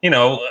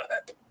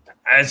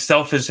as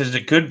selfish as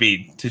it could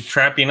be, to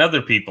trapping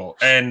other people.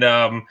 And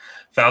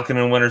Falcon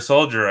and Winter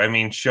Soldier, I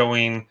mean,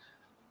 showing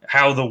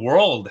how the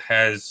world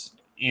has,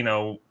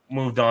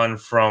 moved on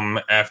from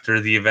after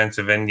the events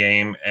of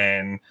Endgame,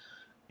 and,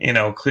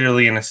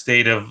 clearly in a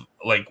state of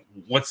like,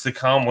 what's to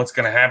come, what's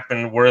going to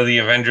happen, where are the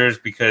Avengers?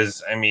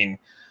 Because, I mean,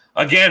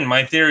 again,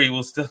 my theory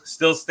will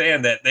still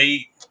stand that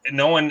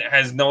no one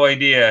has no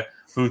idea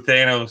who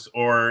Thanos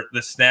or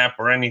the Snap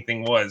or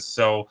anything was.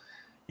 So,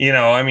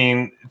 I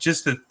mean,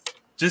 just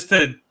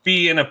to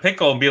be in a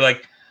pickle and be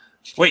like,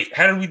 wait,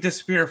 how did we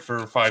disappear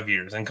for 5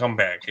 years and come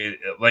back?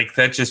 Like,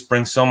 that just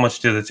brings so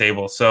much to the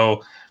table.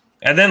 So,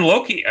 and then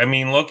Loki. I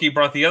mean, Loki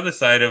brought the other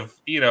side of,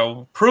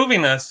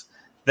 proving us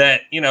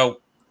that, you know,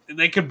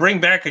 they could bring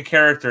back a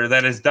character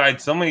that has died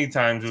so many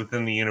times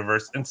within the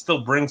universe and still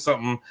bring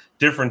something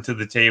different to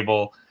the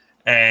table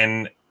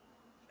and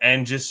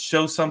just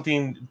show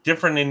something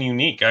different and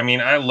unique. I mean,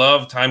 I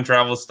love time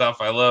travel stuff.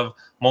 I love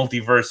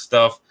multiverse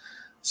stuff.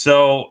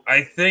 So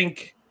I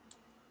think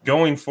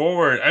going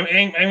forward,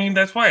 I mean,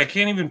 that's why I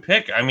can't even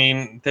pick. I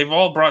mean, they've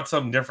all brought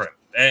something different.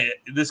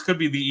 This could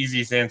be the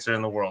easiest answer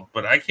in the world,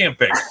 but I can't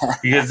pick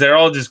because they're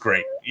all just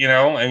great. You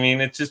know, I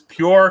mean, it's just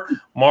pure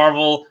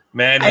Marvel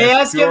madness. I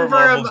asked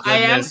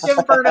him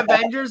for an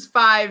Avengers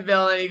 5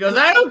 villain. He goes,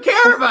 I don't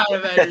care about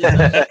Avengers.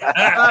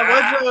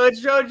 Which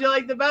show do you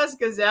like the best,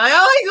 Casale?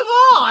 I like them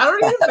all. I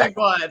don't need to pick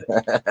one.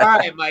 All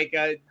right,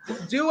 Micah,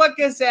 do what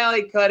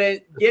Casale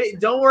couldn't.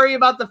 Don't worry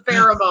about the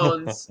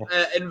pheromones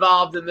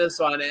involved in this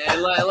one.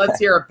 And let's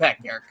hear a pick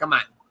here. Come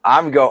on.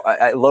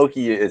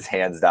 Loki is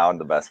hands down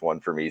the best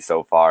one for me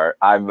so far.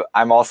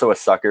 I'm also a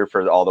sucker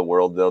for all the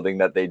world building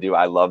that they do.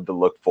 I love to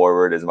look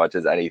forward as much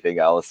as anything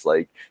else,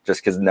 like just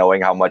because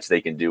knowing how much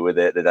they can do with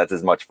it, that's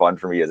as much fun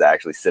for me as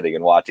actually sitting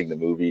and watching the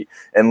movie.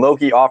 And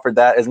Loki offered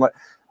that as much.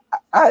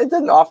 I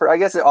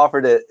guess it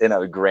offered it in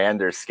a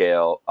grander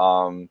scale.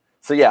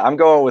 So yeah, I'm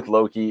going with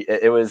Loki.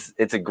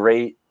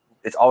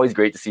 It's always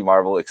great to see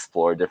Marvel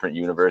explore different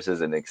universes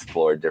and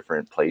explore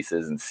different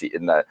places and see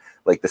in that,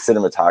 like the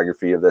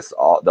cinematography of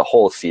the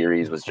whole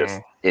series was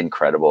just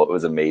incredible. It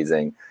was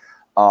amazing.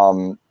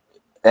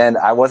 And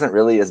I wasn't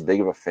really as big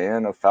of a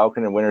fan of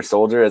Falcon and Winter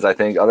Soldier as I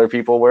think other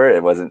people were.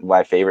 It wasn't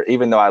my favorite,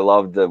 even though I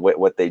loved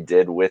what they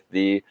did with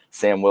the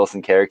Sam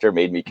Wilson character,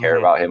 made me care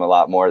about him a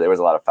lot more. There was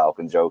a lot of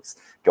Falcon jokes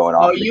going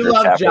on. Oh, you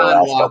love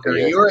John Walker.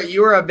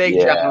 You were a big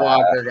John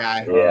Walker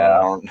guy.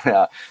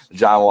 Yeah,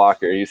 John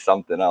Walker, he's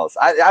something else.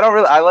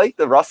 I like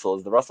the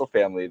Russells, the Russell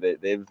family.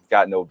 They've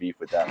got no beef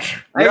with them.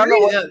 I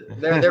agree.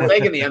 They're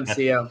big in the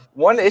MCU.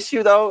 One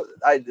issue though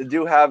I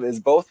do have is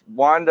both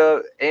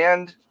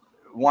WandaVision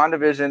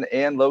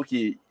and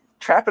Loki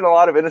trapping a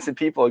lot of innocent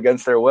people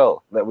against their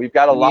will. That we've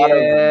got a lot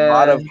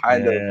of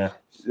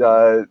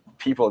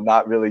people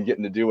not really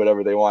getting to do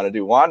whatever they want to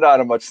do. Wanda on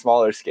a much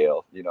smaller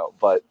scale, you know,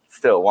 but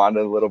still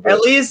Wanda a little bit.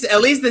 At least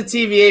the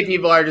TVA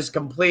people are just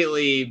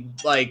completely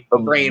like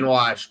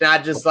brainwashed,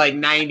 not just like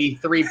 93%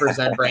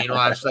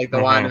 brainwashed like the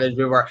WandaVision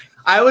people are.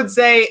 I would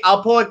say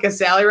I'll pull a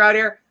Casale route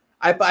here.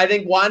 I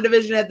think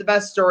WandaVision had the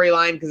best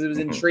storyline because it was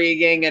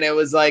intriguing and it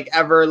was like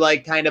ever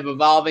like kind of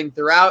evolving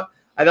throughout.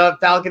 I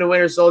thought Falcon and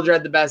Winter Soldier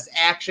had the best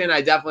action.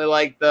 I definitely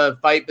liked the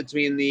fight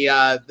between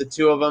the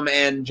two of them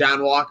and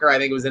John Walker. I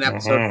think it was in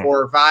episode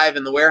 4 or 5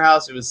 in the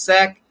warehouse. It was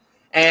sick.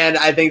 And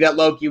I think that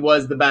Loki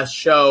was the best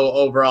show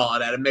overall.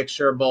 It had a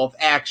mixture of both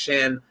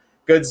action,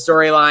 good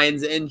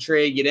storylines,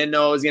 intrigue. You didn't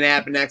know what was going to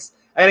happen next.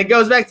 And it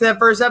goes back to that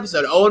first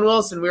episode. Owen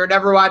Wilson, we were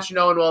never watching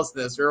Owen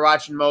Wilson this. We were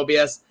watching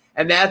Mobius.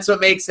 And that's what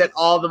makes it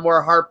all the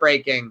more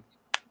heartbreaking.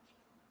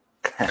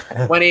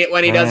 when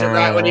he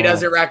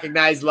doesn't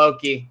recognize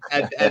Loki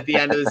at the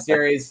end of the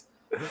series.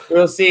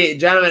 We'll see.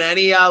 Gentlemen,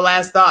 any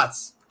last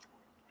thoughts?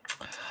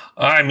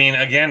 I mean,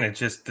 again,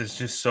 there's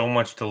just so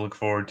much to look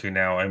forward to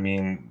now. I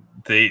mean,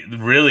 the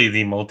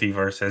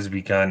multiverse has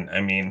begun.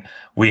 I mean,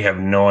 we have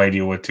no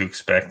idea what to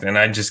expect, and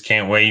I just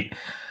can't wait.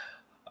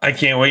 I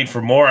can't wait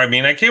for more. I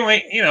mean, I can't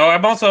wait. You know,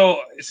 I'm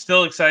also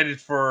still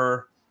excited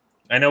for.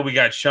 I know we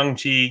got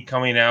Shang-Chi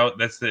coming out.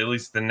 That's at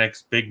least the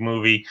next big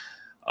movie.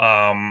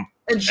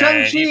 And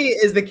Shang-Chi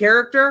is the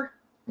character?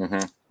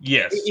 Mm-hmm.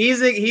 Yes.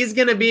 He's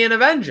going to be an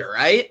Avenger,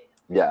 right?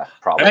 Yeah,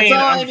 probably. That's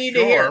all I need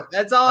to hear.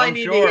 That's all I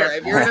need to hear.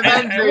 If you're an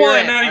Avenger,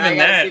 well, not even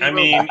that. I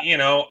mean, you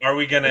know, are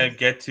we going to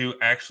get to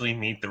actually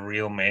meet the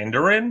real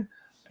Mandarin?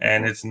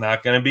 And it's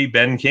not going to be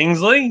Ben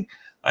Kingsley?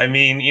 I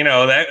mean, you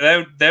know,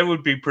 that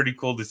would be pretty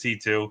cool to see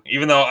too.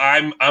 Even though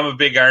I'm a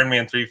big Iron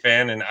Man 3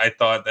 fan and I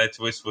thought that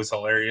twist was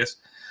hilarious.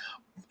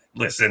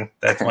 Listen,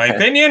 that's my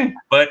opinion,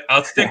 but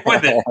I'll stick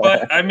with it.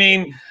 But I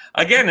mean,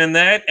 again, in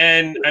that,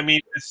 and I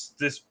mean,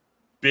 this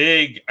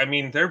big, I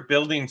mean, they're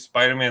building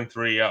Spider-Man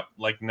 3 up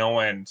like no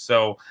end.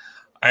 So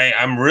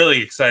I'm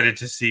really excited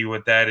to see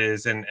what that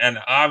is. And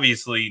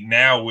obviously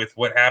now with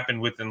what happened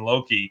within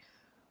Loki,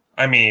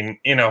 I mean,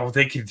 you know,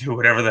 they can do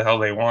whatever the hell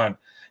they want.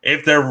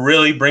 If they're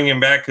really bringing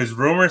back, because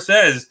rumor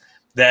says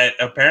that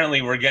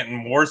apparently we're getting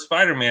more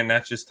Spider-Man,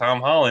 not just Tom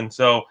Holland.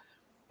 So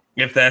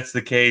if that's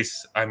the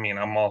case, I mean,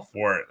 I'm all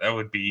for it. That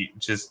would be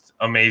just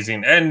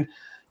amazing. And,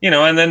 you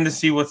know, and then to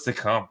see what's to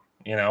come,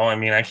 you know, I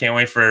mean, I can't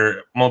wait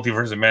for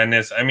Multiverse of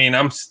Madness. I mean,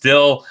 I'm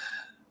still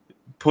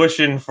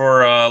pushing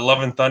for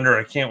Love and Thunder.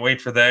 I can't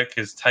wait for that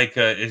because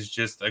Taika is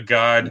just a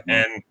god.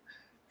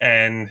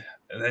 And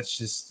that's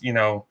just, you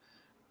know,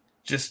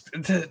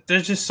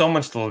 there's just so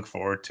much to look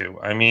forward to.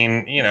 I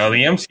mean, you know,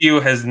 the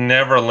MCU has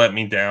never let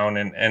me down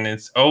and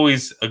it's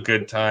always a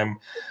good time.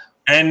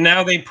 And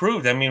now they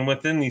proved, I mean,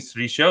 within these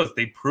 3 shows,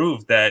 they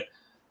proved that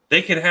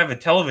they could have a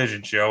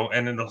television show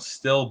and it'll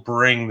still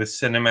bring the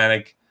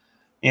cinematic,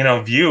 you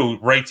know, view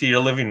right to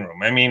your living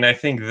room. I mean, I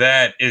think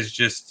that is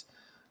just,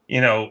 you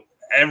know,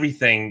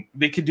 everything.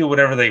 They could do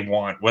whatever they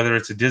want, whether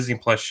it's a Disney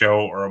Plus show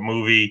or a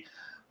movie.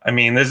 I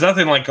mean, there's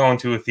nothing like going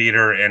to a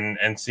theater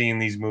and seeing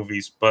these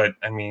movies. But,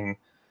 I mean,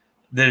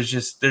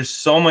 there's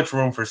so much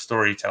room for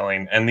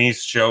storytelling, and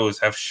these shows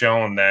have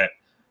shown that,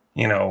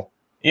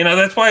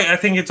 that's why I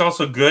think it's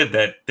also good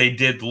that they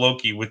did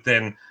Loki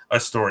within a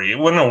story. It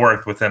wouldn't have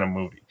worked within a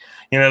movie.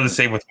 The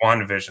same with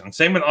WandaVision.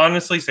 Same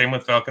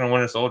with Falcon and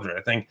Winter Soldier.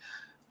 I think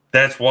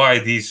that's why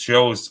these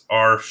shows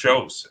are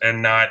shows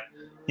and not,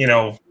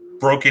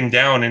 broken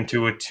down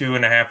into a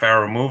 2.5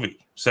 hour movie.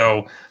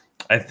 So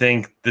I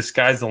think the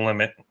sky's the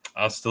limit.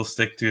 I'll still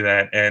stick to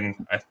that.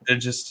 And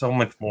there's just so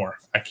much more.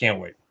 I can't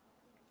wait.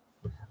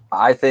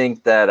 I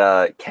think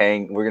that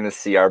Kang, we're going to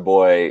see our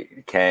boy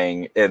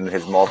Kang in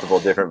his multiple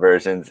different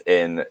versions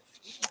in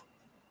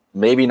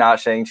maybe not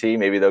Shang-Chi.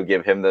 Maybe they'll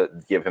give him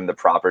the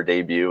proper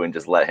debut and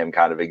just let him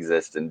kind of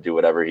exist and do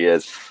whatever he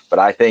is. But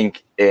I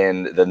think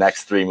in the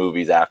next 3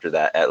 movies after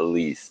that, at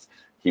least,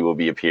 he will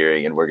be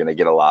appearing, and we're going to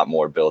get a lot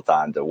more built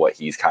on to what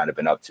he's kind of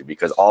been up to,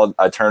 because all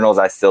Eternals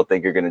I still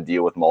think are going to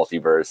deal with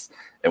multiverse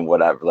and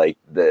whatever. Like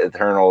the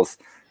Eternals,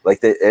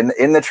 like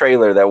in the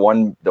trailer, the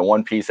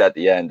one piece at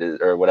the end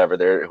is, or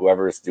whatever,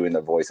 whoever is doing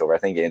the voiceover, I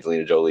think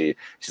Angelina Jolie,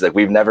 she's like,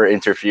 we've never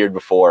interfered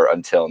before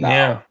until now.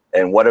 Yeah.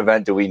 And what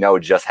event do we know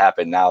just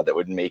happened now that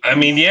would make I'm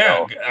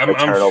sure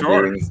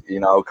beings,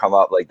 come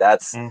up? Like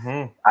that's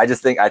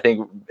I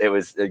think it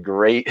was a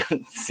great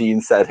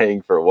scene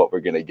setting for what we're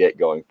gonna get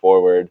going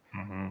forward.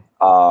 And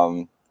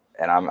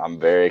I'm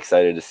very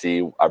excited to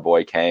see our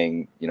boy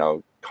Kang,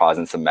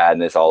 causing some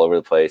madness all over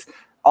the place.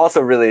 Also,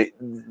 really,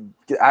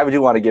 I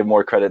do want to give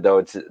more credit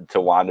though to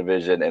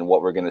WandaVision and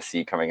what we're gonna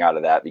see coming out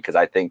of that, because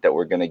I think that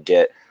we're gonna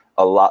get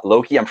a lot.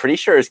 Loki, I'm pretty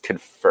sure, is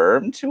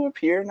confirmed to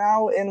appear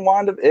now in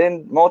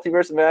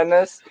Multiverse of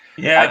Madness.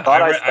 Yeah,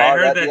 I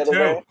heard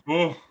that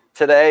too.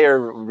 Today,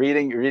 or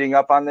reading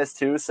up on this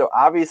too. So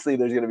obviously,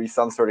 there's going to be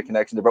some sort of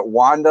connection there. But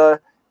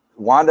Wanda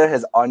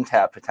has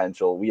untapped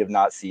potential. We have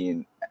not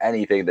seen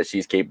anything that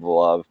she's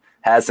capable of.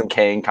 Has some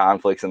Kang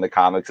conflicts in the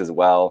comics as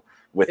well.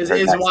 Is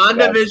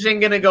WandaVision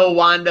going to go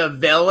Wanda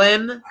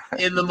villain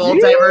in the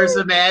Multiverse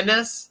of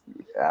Madness?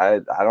 I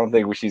don't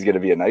think she's going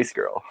to be a nice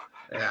girl.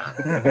 Yeah,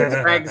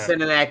 it's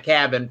practicing in that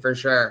cabin for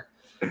sure.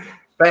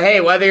 But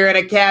hey, whether you're in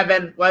a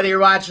cabin, whether you're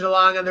watching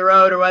along on the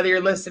road, or whether you're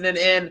listening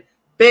in,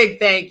 big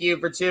thank you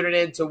for tuning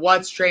in to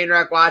What's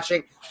Trainwreck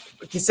Watching.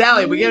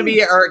 Casali, we're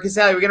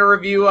gonna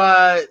review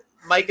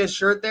Micah's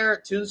shirt there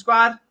at Toon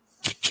Squad.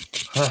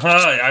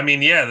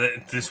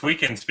 This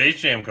weekend Space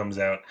Jam comes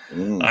out.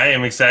 I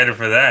am excited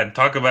for that.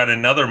 Talk about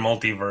another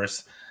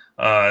multiverse.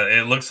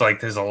 It looks like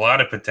there's a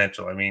lot of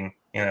potential.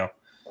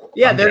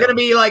 Yeah, they're going to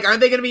be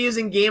aren't they going to be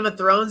using Game of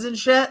Thrones and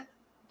shit?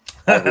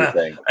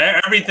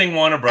 Everything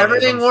Warner Brothers.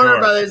 Everything Warner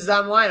Brothers is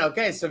online.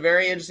 Okay, so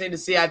very interesting to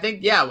see. I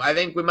think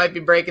we might be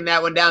breaking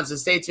that one down. So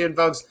stay tuned,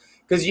 folks,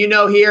 because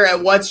here at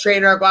What's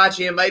Trainwreck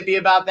Watching, it might be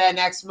about that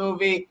next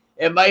movie.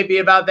 It might be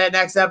about that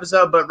next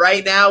episode. But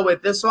right now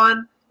with this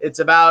one, it's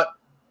about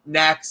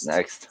next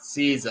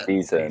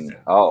season.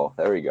 Oh,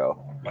 there we go.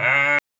 Bye.